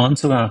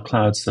onto our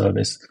cloud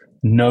service,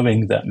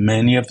 knowing that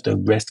many of the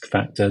risk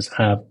factors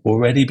have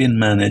already been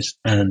managed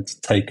and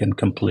taken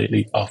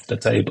completely off the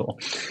table.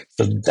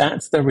 So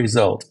that's the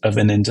result of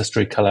an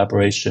industry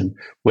collaboration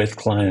with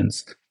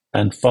clients.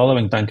 And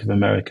following Bank of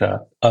America,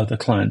 other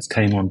clients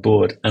came on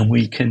board, and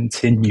we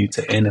continue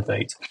to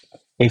innovate.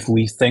 If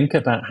we think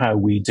about how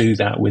we do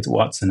that with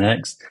What's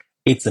Next,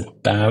 it's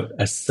about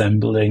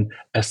assembling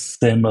a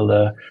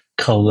similar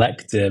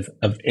collective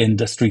of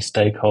industry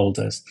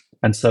stakeholders.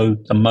 And so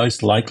the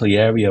most likely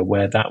area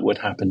where that would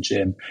happen,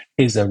 Jim,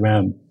 is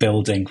around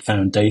building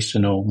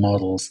foundational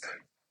models,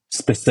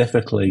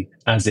 specifically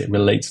as it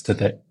relates to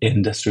the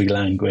industry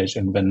language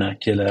and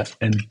vernacular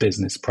and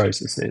business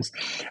processes.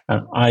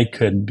 And I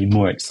couldn't be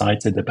more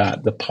excited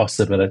about the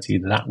possibility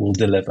that will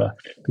deliver,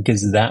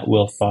 because that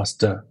will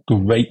foster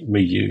great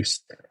reuse,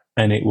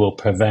 and it will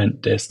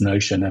prevent this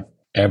notion of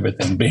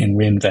everything being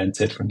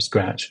reinvented from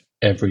scratch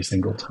every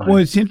single time. Well,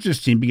 it's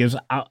interesting because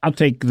I'll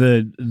take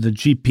the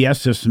GPS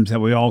systems that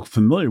we're all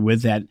familiar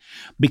with, that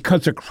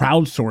because of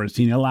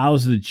crowdsourcing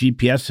allows the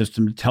GPS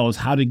system to tell us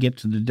how to get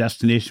to the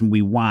destination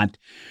we want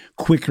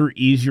quicker,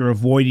 easier,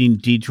 avoiding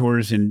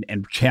detours and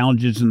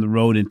challenges in the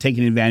road and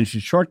taking advantage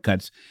of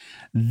shortcuts.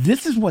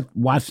 This is what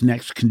What's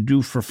Next can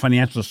do for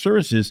financial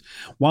services,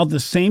 while at the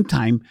same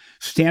time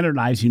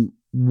standardizing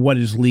what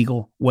is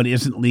legal, what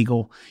isn't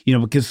legal,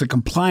 because the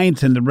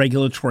compliance and the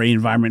regulatory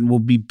environment will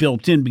be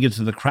built in because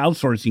of the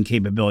crowdsourcing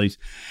capabilities.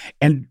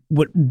 And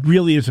what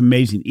really is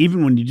amazing,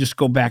 even when you just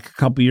go back a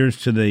couple of years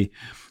to the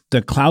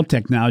cloud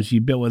technology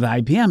you built with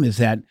IBM, is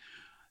that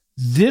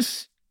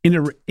this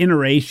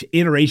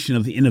iteration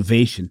of the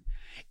innovation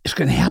is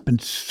going to happen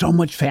so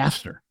much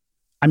faster.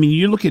 I mean,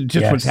 you look at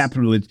just what's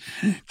happening with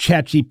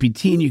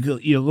ChatGPT, and you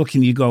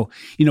go,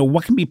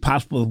 what can be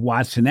possible with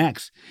What's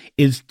Next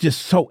is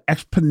just so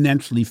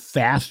exponentially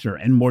faster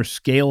and more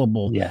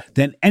scalable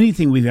than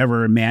anything we've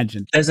ever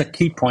imagined. There's a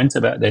key point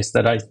about this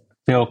that I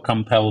feel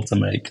compelled to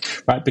make,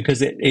 right?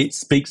 Because it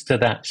speaks to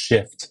that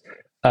shift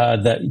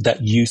that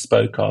you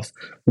spoke of.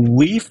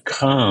 We've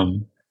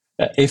come,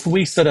 if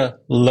we sort of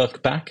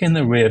look back in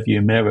the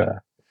rearview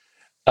mirror,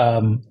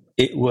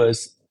 it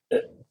was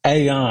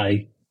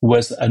AI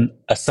was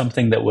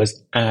something that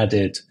was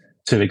added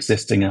to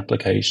existing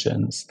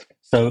applications.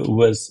 So it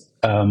was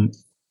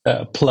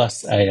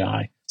plus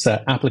AI, so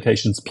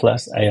applications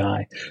plus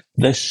AI.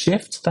 The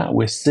shift that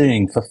we're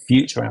seeing for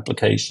future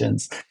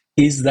applications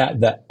is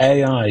that the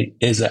AI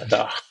is at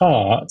the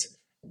heart,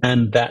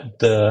 and that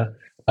the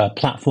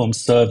platform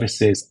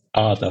services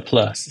are the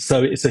plus.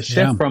 So it's a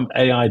shift from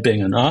AI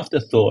being an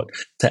afterthought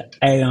to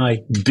AI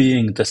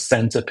being the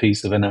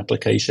centerpiece of an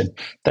application.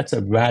 That's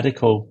a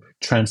radical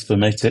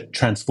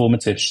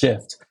transformative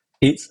shift.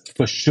 It's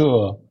for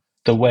sure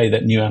the way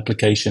that new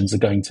applications are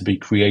going to be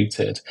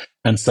created.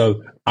 And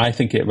so I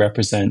think it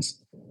represents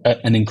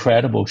an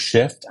incredible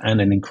shift and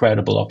an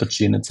incredible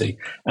opportunity.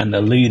 And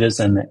the leaders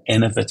and the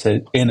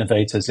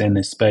innovators in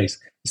this space,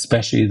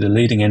 especially the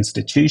leading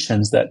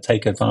institutions that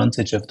take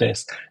advantage of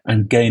this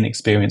and gain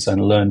experience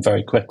and learn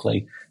very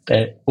quickly,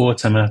 they're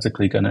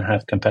automatically going to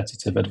have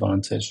competitive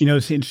advantage.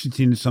 It's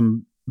interesting,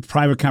 some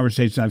private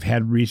conversations I've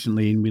had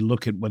recently, and we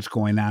look at what's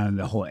going on in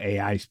the whole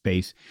AI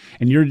space,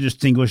 and you're a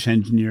distinguished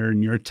engineer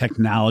and you're a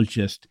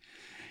technologist.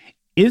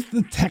 Is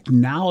the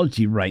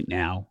technology right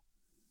now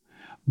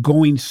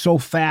going so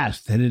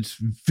fast that it's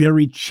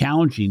very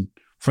challenging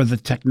for the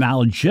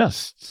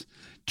technologists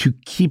to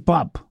keep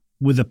up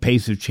with the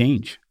pace of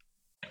change?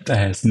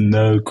 There's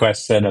no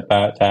question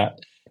about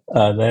that.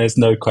 There's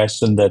no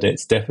question that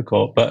it's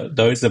difficult, but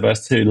those of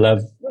us who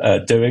love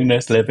doing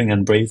this, living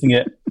and breathing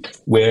it,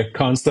 we're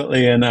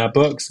constantly in our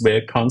books,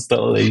 we're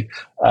constantly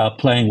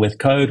playing with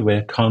code,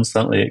 we're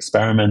constantly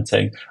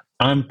experimenting.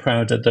 I'm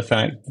proud of the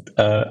fact,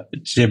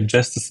 Jim,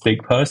 just to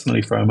speak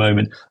personally for a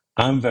moment,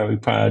 I'm very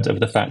proud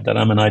of the fact that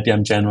I'm an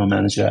IBM general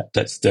manager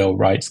that still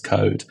writes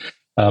code.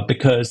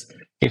 Because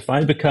if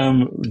I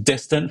become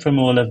distant from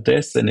all of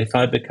this, and if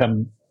I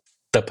become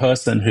the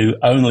person who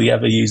only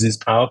ever uses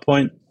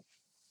PowerPoint,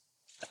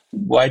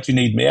 why do you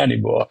need me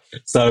anymore?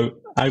 So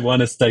I want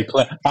to stay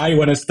close. I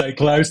want to stay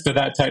close to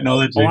that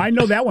technology. Oh, I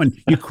know that one.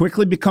 You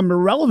quickly become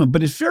irrelevant,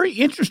 but it's very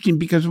interesting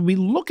because when we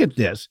look at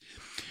this,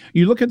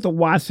 you look at the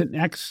Watson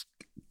X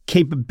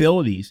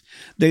capabilities,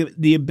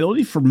 the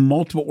ability for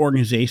multiple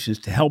organizations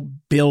to help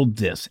build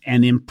this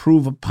and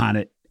improve upon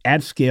it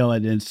at scale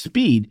and at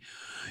speed.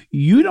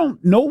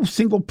 No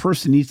single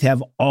person needs to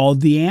have all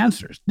the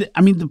answers.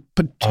 I mean, the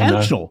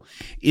potential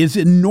is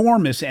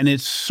enormous, and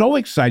it's so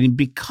exciting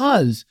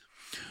because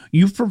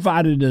you've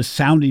provided a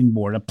sounding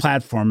board, a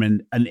platform,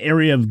 and an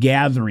area of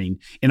gathering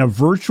in a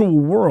virtual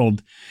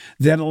world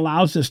that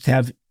allows us to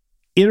have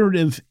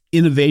iterative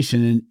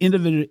innovation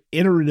and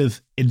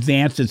iterative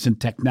advances in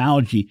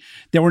technology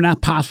that were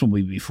not possible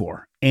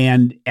before,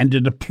 and to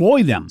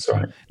deploy them. That's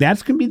right.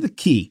 That's going to be the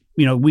key.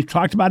 We've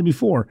talked about it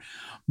before,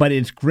 but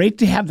it's great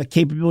to have the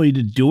capability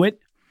to do it.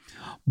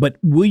 But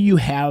will you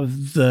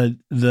have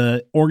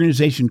the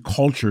organization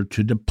culture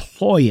to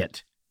deploy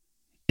it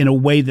in a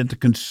way that the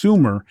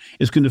consumer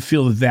is going to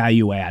feel the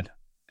value add?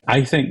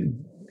 I think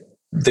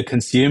the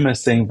consumer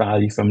seeing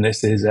value from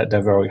this is at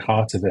the very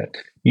heart of it.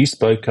 You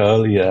spoke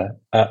earlier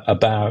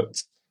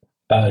about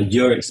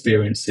your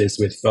experiences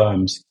with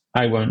firms.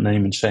 I won't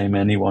name and shame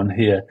anyone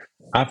here.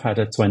 I've had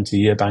a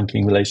 20-year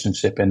banking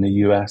relationship in the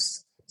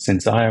US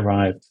since I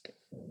arrived,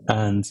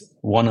 and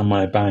one of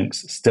my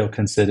banks still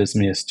considers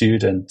me a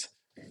student,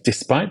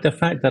 despite the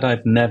fact that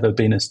I've never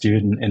been a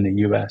student in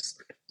the US.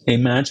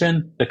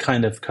 Imagine the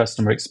kind of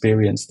customer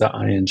experience that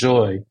I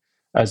enjoy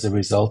as a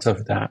result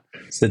of that.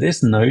 So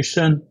this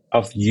notion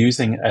of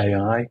using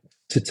AI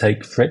to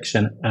take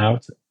friction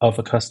out of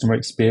a customer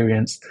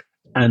experience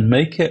and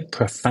make it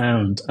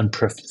profound and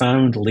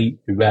profoundly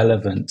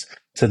relevant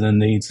to the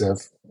needs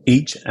of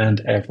each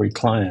and every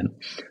client,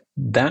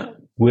 that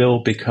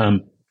will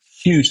become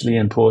hugely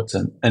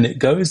important. And it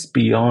goes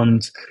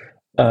beyond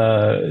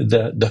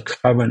the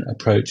current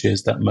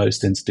approaches that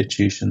most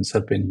institutions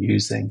have been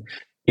using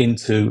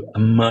into a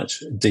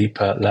much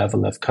deeper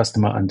level of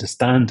customer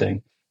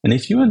understanding. And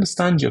if you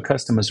understand your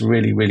customers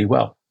really, really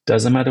well,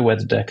 doesn't matter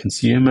whether they're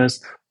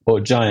consumers or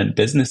giant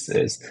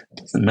businesses,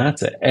 doesn't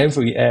matter.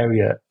 Every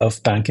area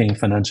of banking and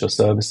financial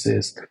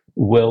services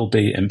will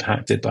be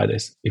impacted by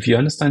this. If you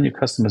understand your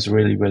customers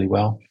really, really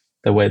well,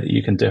 the way that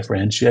you can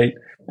differentiate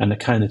and the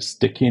kind of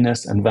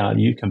stickiness and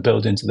value you can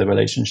build into the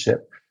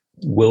relationship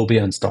will be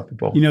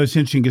unstoppable. It's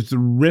interesting because the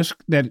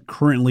risk that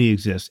currently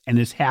exists, and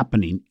is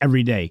happening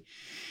every day,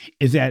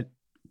 is that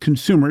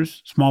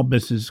consumers, small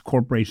businesses,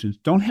 corporations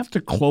don't have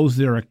to close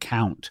their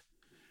account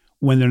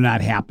when they're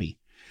not happy.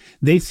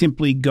 They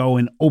simply go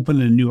and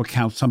open a new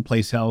account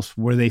someplace else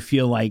where they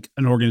feel like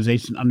an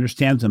organization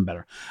understands them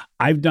better.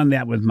 I've done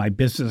that with my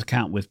business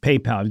account with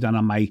PayPal. I've done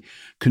on my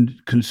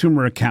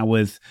consumer account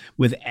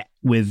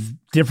with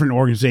different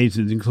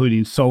organizations,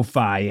 including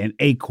SoFi and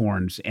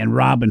Acorns and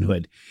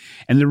Robinhood.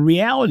 And the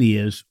reality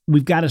is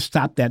we've got to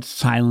stop that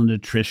silent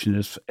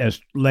attrition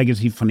as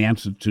legacy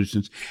financial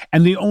institutions.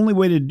 And the only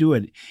way to do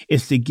it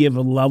is to give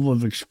a level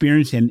of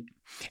experience and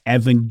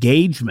of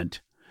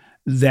engagement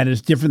that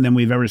is different than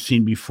we've ever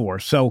seen before.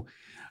 So,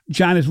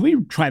 John, as we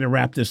try to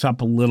wrap this up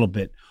a little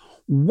bit,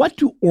 what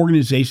do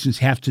organizations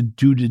have to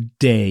do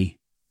today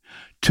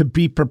to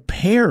be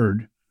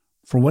prepared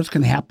for what's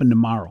going to happen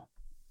tomorrow?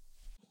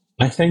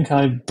 I think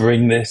I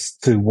bring this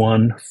to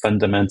one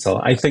fundamental.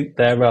 I think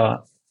there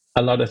are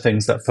a lot of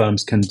things that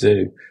firms can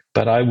do,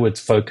 but I would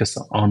focus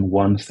on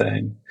one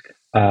thing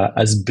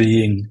as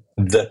being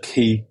the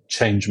key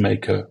change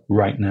maker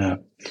right now.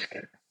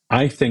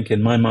 I think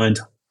in my mind,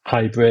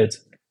 hybrid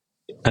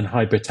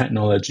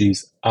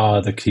technologies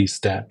are the key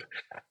step.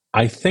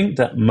 I think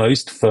that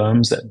most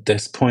firms at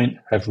this point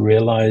have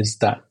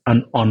realized that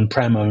an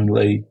on-prem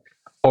only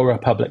or a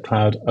public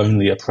cloud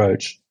only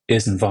approach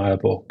isn't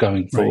viable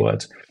going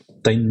forward.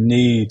 Right. They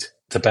need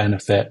to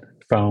benefit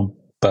from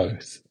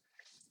both.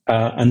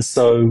 And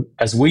so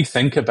as we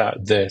think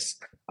about this,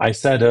 I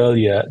said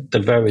earlier,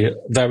 very,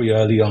 very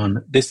early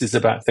on, this is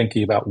about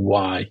thinking about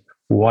why.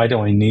 Why do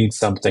I need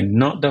something?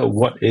 Not the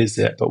what is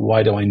it, but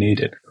why do I need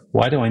it?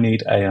 Why do I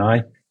need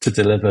AI to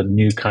deliver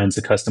new kinds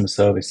of customer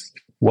service?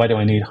 Why do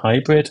I need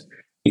hybrid?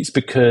 It's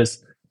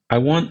because I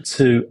want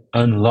to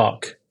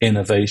unlock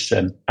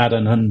innovation at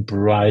an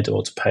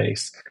unbridled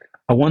pace.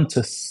 I want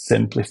to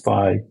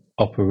simplify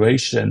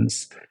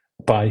operations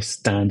by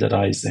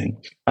standardizing.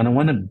 And I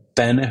want to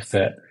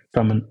benefit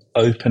from an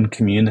open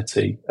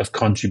community of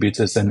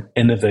contributors and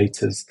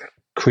innovators,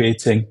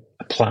 creating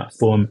a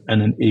platform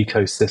and an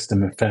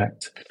ecosystem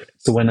effect.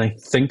 So when I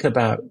think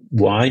about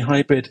why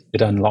hybrid,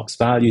 it unlocks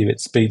value, it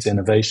speeds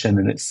innovation,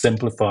 and it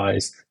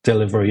simplifies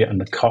delivery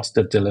and the cost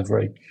of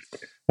delivery.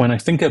 When I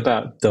think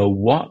about the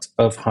what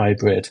of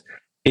hybrid,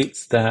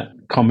 it's that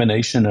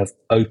combination of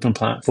open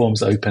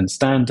platforms, open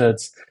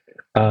standards,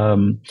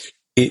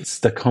 It's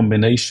the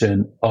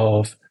combination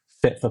of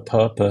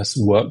fit-for-purpose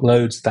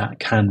workloads that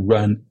can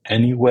run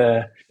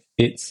anywhere.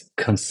 It's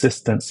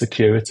consistent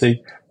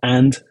security,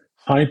 and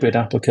hybrid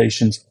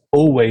applications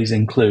always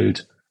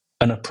include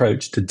an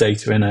approach to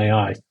data and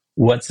AI.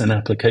 What's an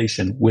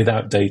application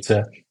without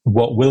data?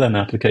 What will an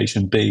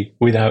application be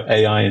without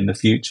AI in the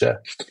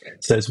future?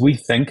 So as we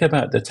think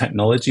about the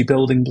technology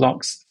building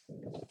blocks,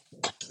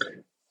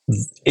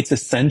 it's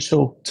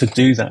essential to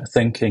do that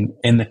thinking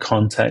in the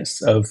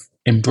context of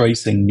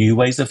embracing new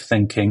ways of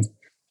thinking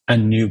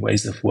and new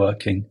ways of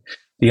working.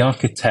 The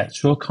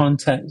architectural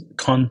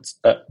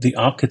the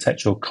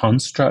architectural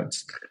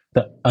constructs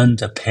that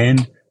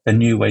underpin the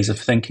new ways of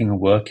thinking and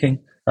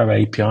working are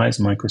APIs,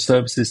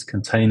 microservices,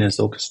 containers,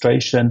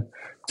 orchestration,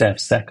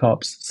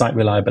 DevSecOps, site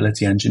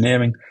reliability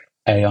engineering,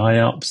 AI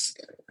ops,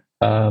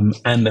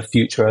 and the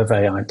future of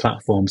AI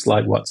platforms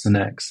like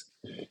watsonx.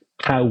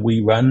 How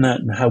we run that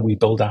and how we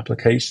build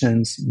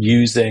applications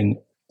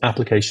using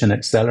application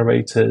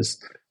accelerators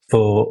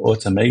for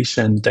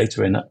automation,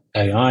 data and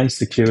AI,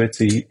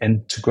 security,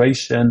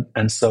 integration,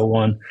 and so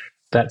on.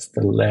 That's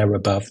the layer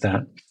above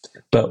that.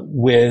 But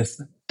with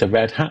the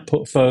Red Hat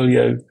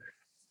portfolio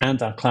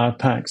and our Cloud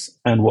Paks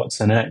and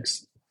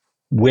watsonx,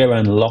 we're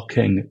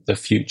unlocking the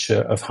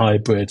future of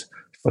hybrid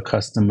for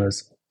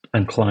customers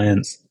and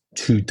clients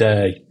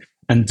today,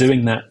 and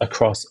doing that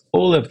across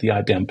all of the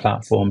IBM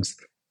platforms,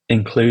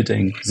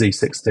 including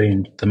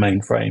z16, the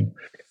mainframe,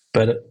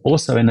 but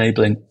also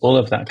enabling all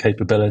of that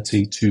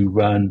capability to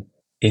run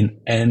in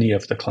any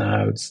of the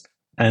clouds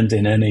and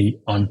in any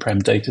on-prem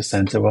data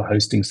center or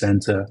hosting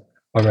center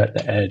or at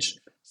the edge.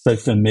 So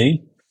for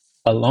me,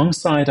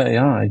 alongside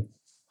AI,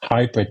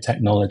 hybrid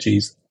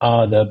technologies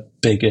are the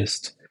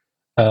biggest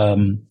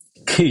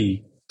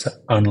key to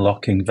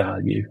unlocking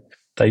value.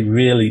 They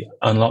really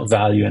unlock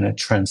value in a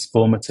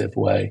transformative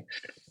way.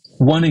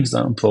 One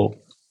example,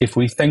 if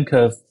we think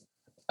of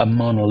a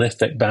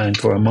monolithic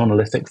bank or a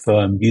monolithic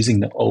firm using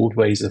the old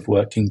ways of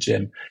working,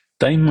 Jim,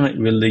 they might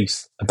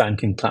release a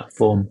banking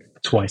platform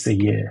twice a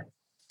year,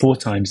 4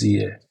 times a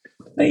year,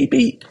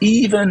 maybe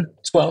even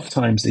 12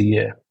 times a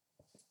year.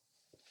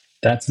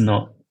 That's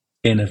not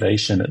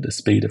innovation at the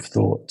speed of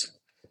thought,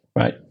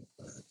 right?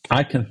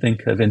 I can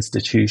think of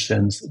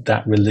institutions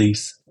that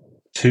release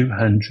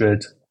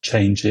 200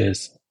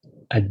 changes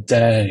a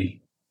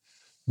day.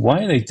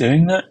 Why are they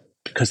doing that?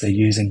 Because they're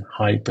using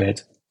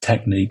hybrid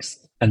techniques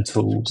and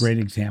tools. Great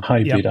example.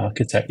 Hybrid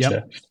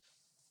architecture.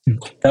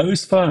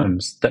 Those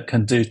firms that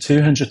can do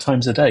 200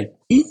 times a day,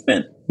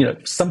 even,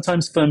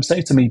 sometimes firms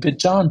say to me, but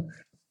John,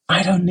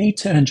 I don't need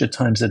 200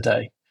 times a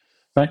day,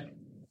 right?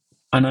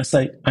 And I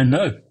say, I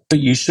know, but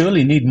you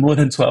surely need more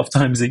than 12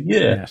 times a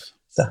year. Yes.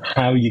 So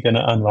how are you going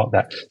to unlock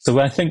that? So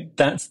I think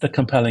that's the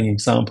compelling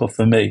example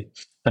for me,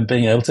 and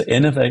being able to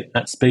innovate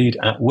at speed,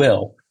 at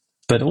will,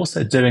 but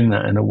also doing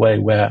that in a way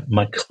where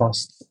my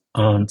costs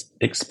aren't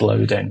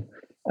exploding,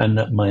 and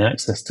that my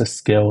access to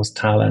skills,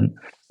 talent,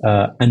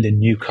 and a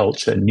new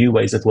culture, new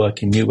ways of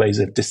working, new ways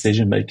of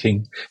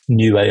decision-making,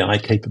 new AI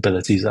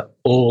capabilities are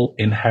all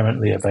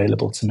inherently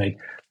available to me.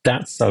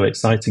 That's so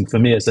exciting for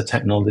me as a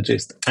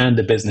technologist and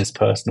a business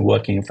person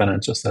working in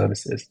financial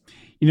services.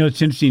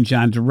 It's interesting,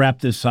 John, to wrap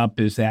this up,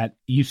 is that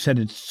you said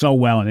it so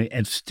well, and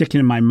it's sticking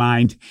in my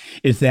mind,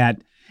 is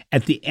that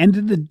at the end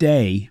of the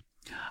day,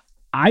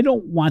 I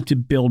don't want to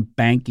build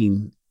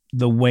banking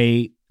the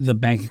way the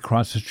bank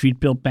across the street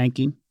built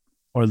banking,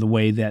 or the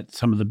way that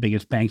some of the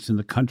biggest banks in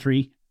the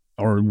country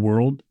or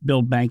world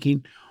build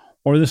banking,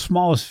 or the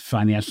smallest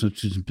financial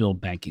institutions build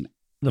banking.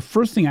 The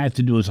first thing I have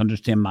to do is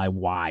understand my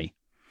why.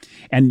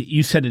 And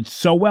you said it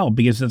so well,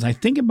 because as I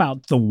think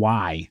about the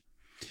why,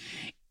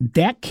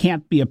 that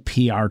can't be a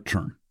PR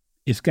term.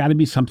 It's got to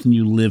be something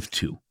you live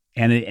to.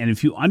 And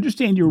if you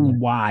understand your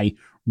why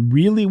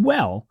really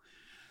well,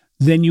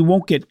 then you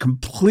won't get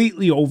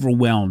completely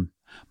overwhelmed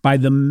by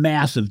the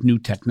massive new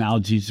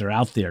technologies that are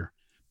out there,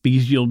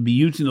 because you'll be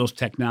using those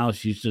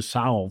technologies to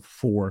solve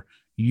for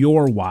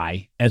your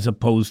why, as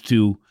opposed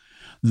to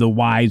the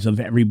whys of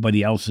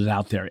everybody else's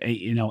out there.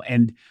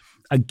 And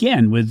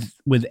again,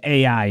 with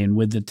AI and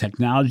with the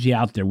technology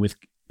out there, with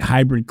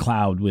hybrid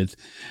cloud, with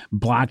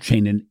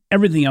blockchain and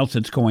everything else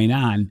that's going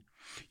on,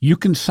 you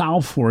can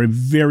solve for a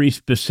very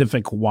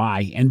specific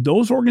why. And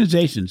those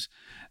organizations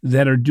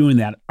that are doing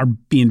that are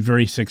being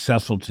very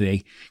successful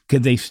today,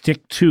 because they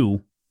stick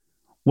to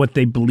what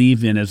they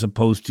believe in, as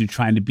opposed to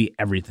trying to be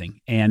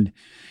everything. And,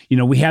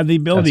 we have the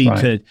ability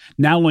to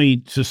not only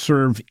to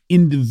serve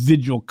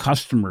individual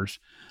customers,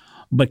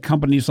 but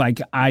companies like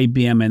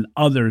IBM and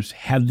others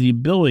have the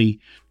ability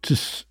to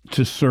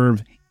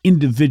serve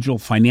individual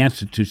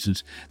financial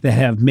institutions that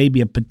have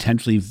maybe a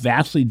potentially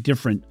vastly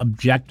different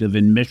objective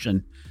and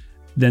mission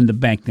than the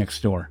bank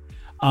next door.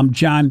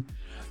 John,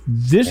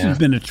 this has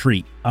been a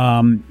treat.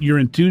 Your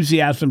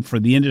enthusiasm for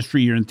the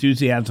industry, your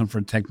enthusiasm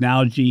for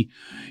technology,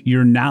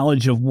 your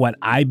knowledge of what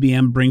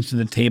IBM brings to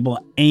the table,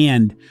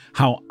 and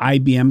how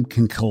IBM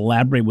can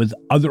collaborate with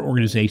other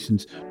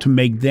organizations to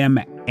make them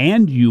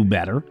and you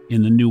better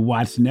in the new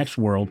watsonx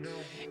world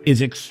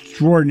is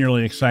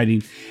extraordinarily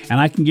exciting. And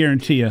I can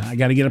guarantee you, I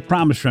got to get a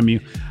promise from you.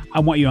 I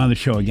want you on the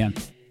show again.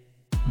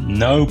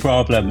 No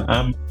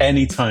problem.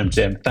 Anytime,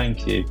 Jim.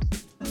 Thank you.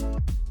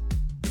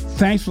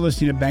 Thanks for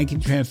listening to Banking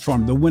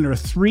Transformed, the winner of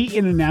 3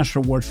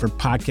 international awards for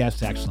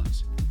podcast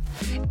excellence.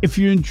 If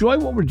you enjoy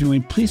what we're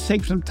doing, please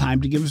take some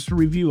time to give us a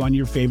review on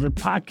your favorite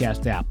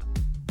podcast app.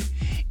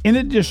 In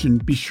addition,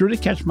 be sure to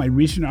catch my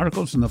recent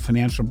articles on the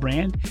financial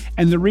brand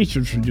and the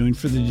research we're doing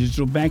for the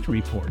Digital Banking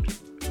Report.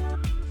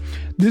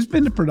 This has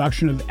been a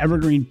production of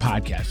Evergreen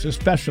Podcasts. A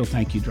special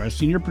thank you to our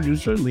senior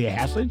producer, Leah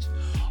Haslitz,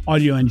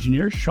 audio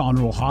engineer, Sean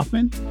Roll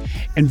Hoffman,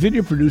 and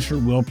video producer,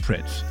 Will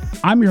Pritz.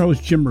 I'm your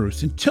host, Jim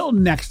Marous. Until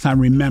next time,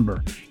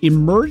 remember,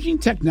 emerging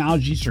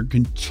technologies are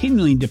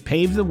continuing to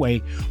pave the way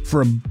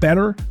for a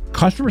better,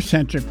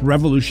 customer-centric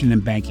revolution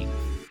in banking.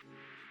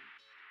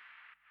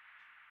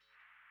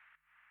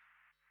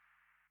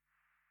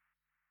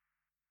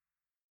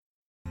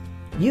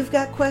 You've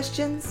got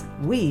questions,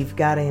 we've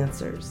got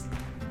answers.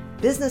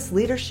 Business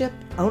leadership,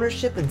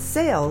 ownership, and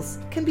sales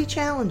can be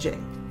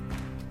challenging.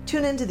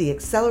 Tune into the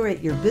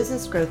Accelerate Your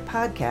Business Growth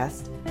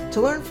podcast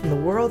to learn from the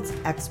world's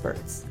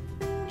experts.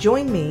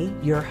 Join me,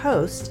 your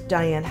host,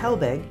 Diane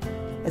Helbig,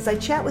 as I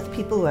chat with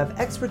people who have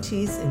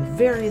expertise in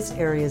various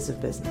areas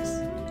of business.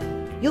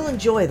 You'll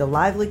enjoy the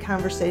lively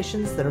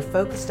conversations that are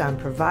focused on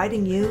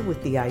providing you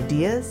with the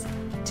ideas,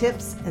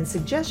 tips, and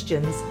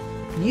suggestions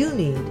you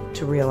need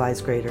to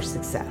realize greater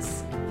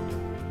success.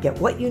 Get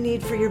what you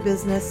need for your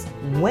business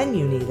when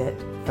you need it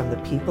from the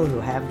people who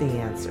have the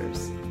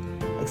answers.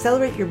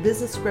 Accelerate Your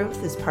Business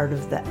Growth is part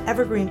of the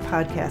Evergreen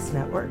Podcast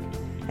Network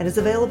and is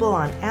available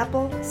on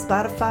Apple,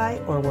 Spotify,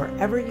 or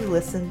wherever you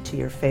listen to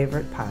your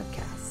favorite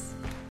podcast.